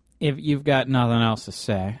 Well, if you've got nothing else to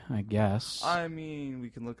say, I guess. I mean, we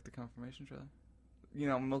can look at the confirmation trailer. You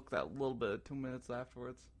know, milk that little bit of 2 minutes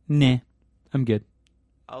afterwards. Nah, I'm good.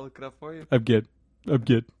 I'll look it up for you. I'm good.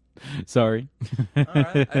 Sorry. All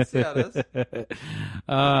right, I see how it is.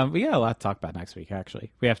 We got a lot to talk about next week,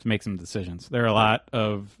 actually. We have to make some decisions. There are a lot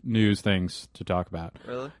of news things to talk about.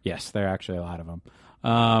 Really? Yes, there are actually a lot of them.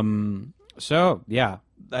 So, yeah,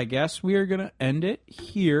 I guess we are going to end it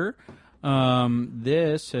here.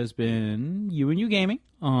 This has been You and You Gaming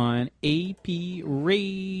on apradio.net.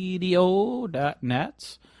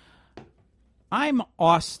 I'm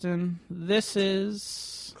Austin. This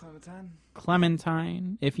is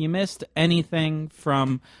Clementine. If you missed anything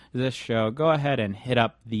from this show, go ahead and hit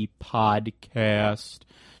up the podcast.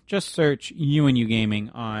 Just search You and You Gaming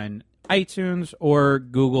on iTunes or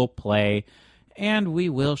Google Play, and we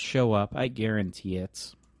will show up. I guarantee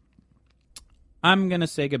it. I'm going to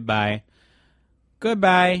say goodbye.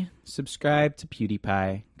 Goodbye. Subscribe to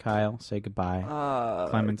PewDiePie. Kyle, say goodbye.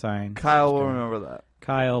 Clementine. Kyle will remember that.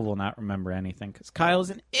 Kyle will not remember anything because Kyle's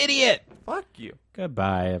an idiot. Fuck you.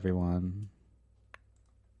 Goodbye, everyone.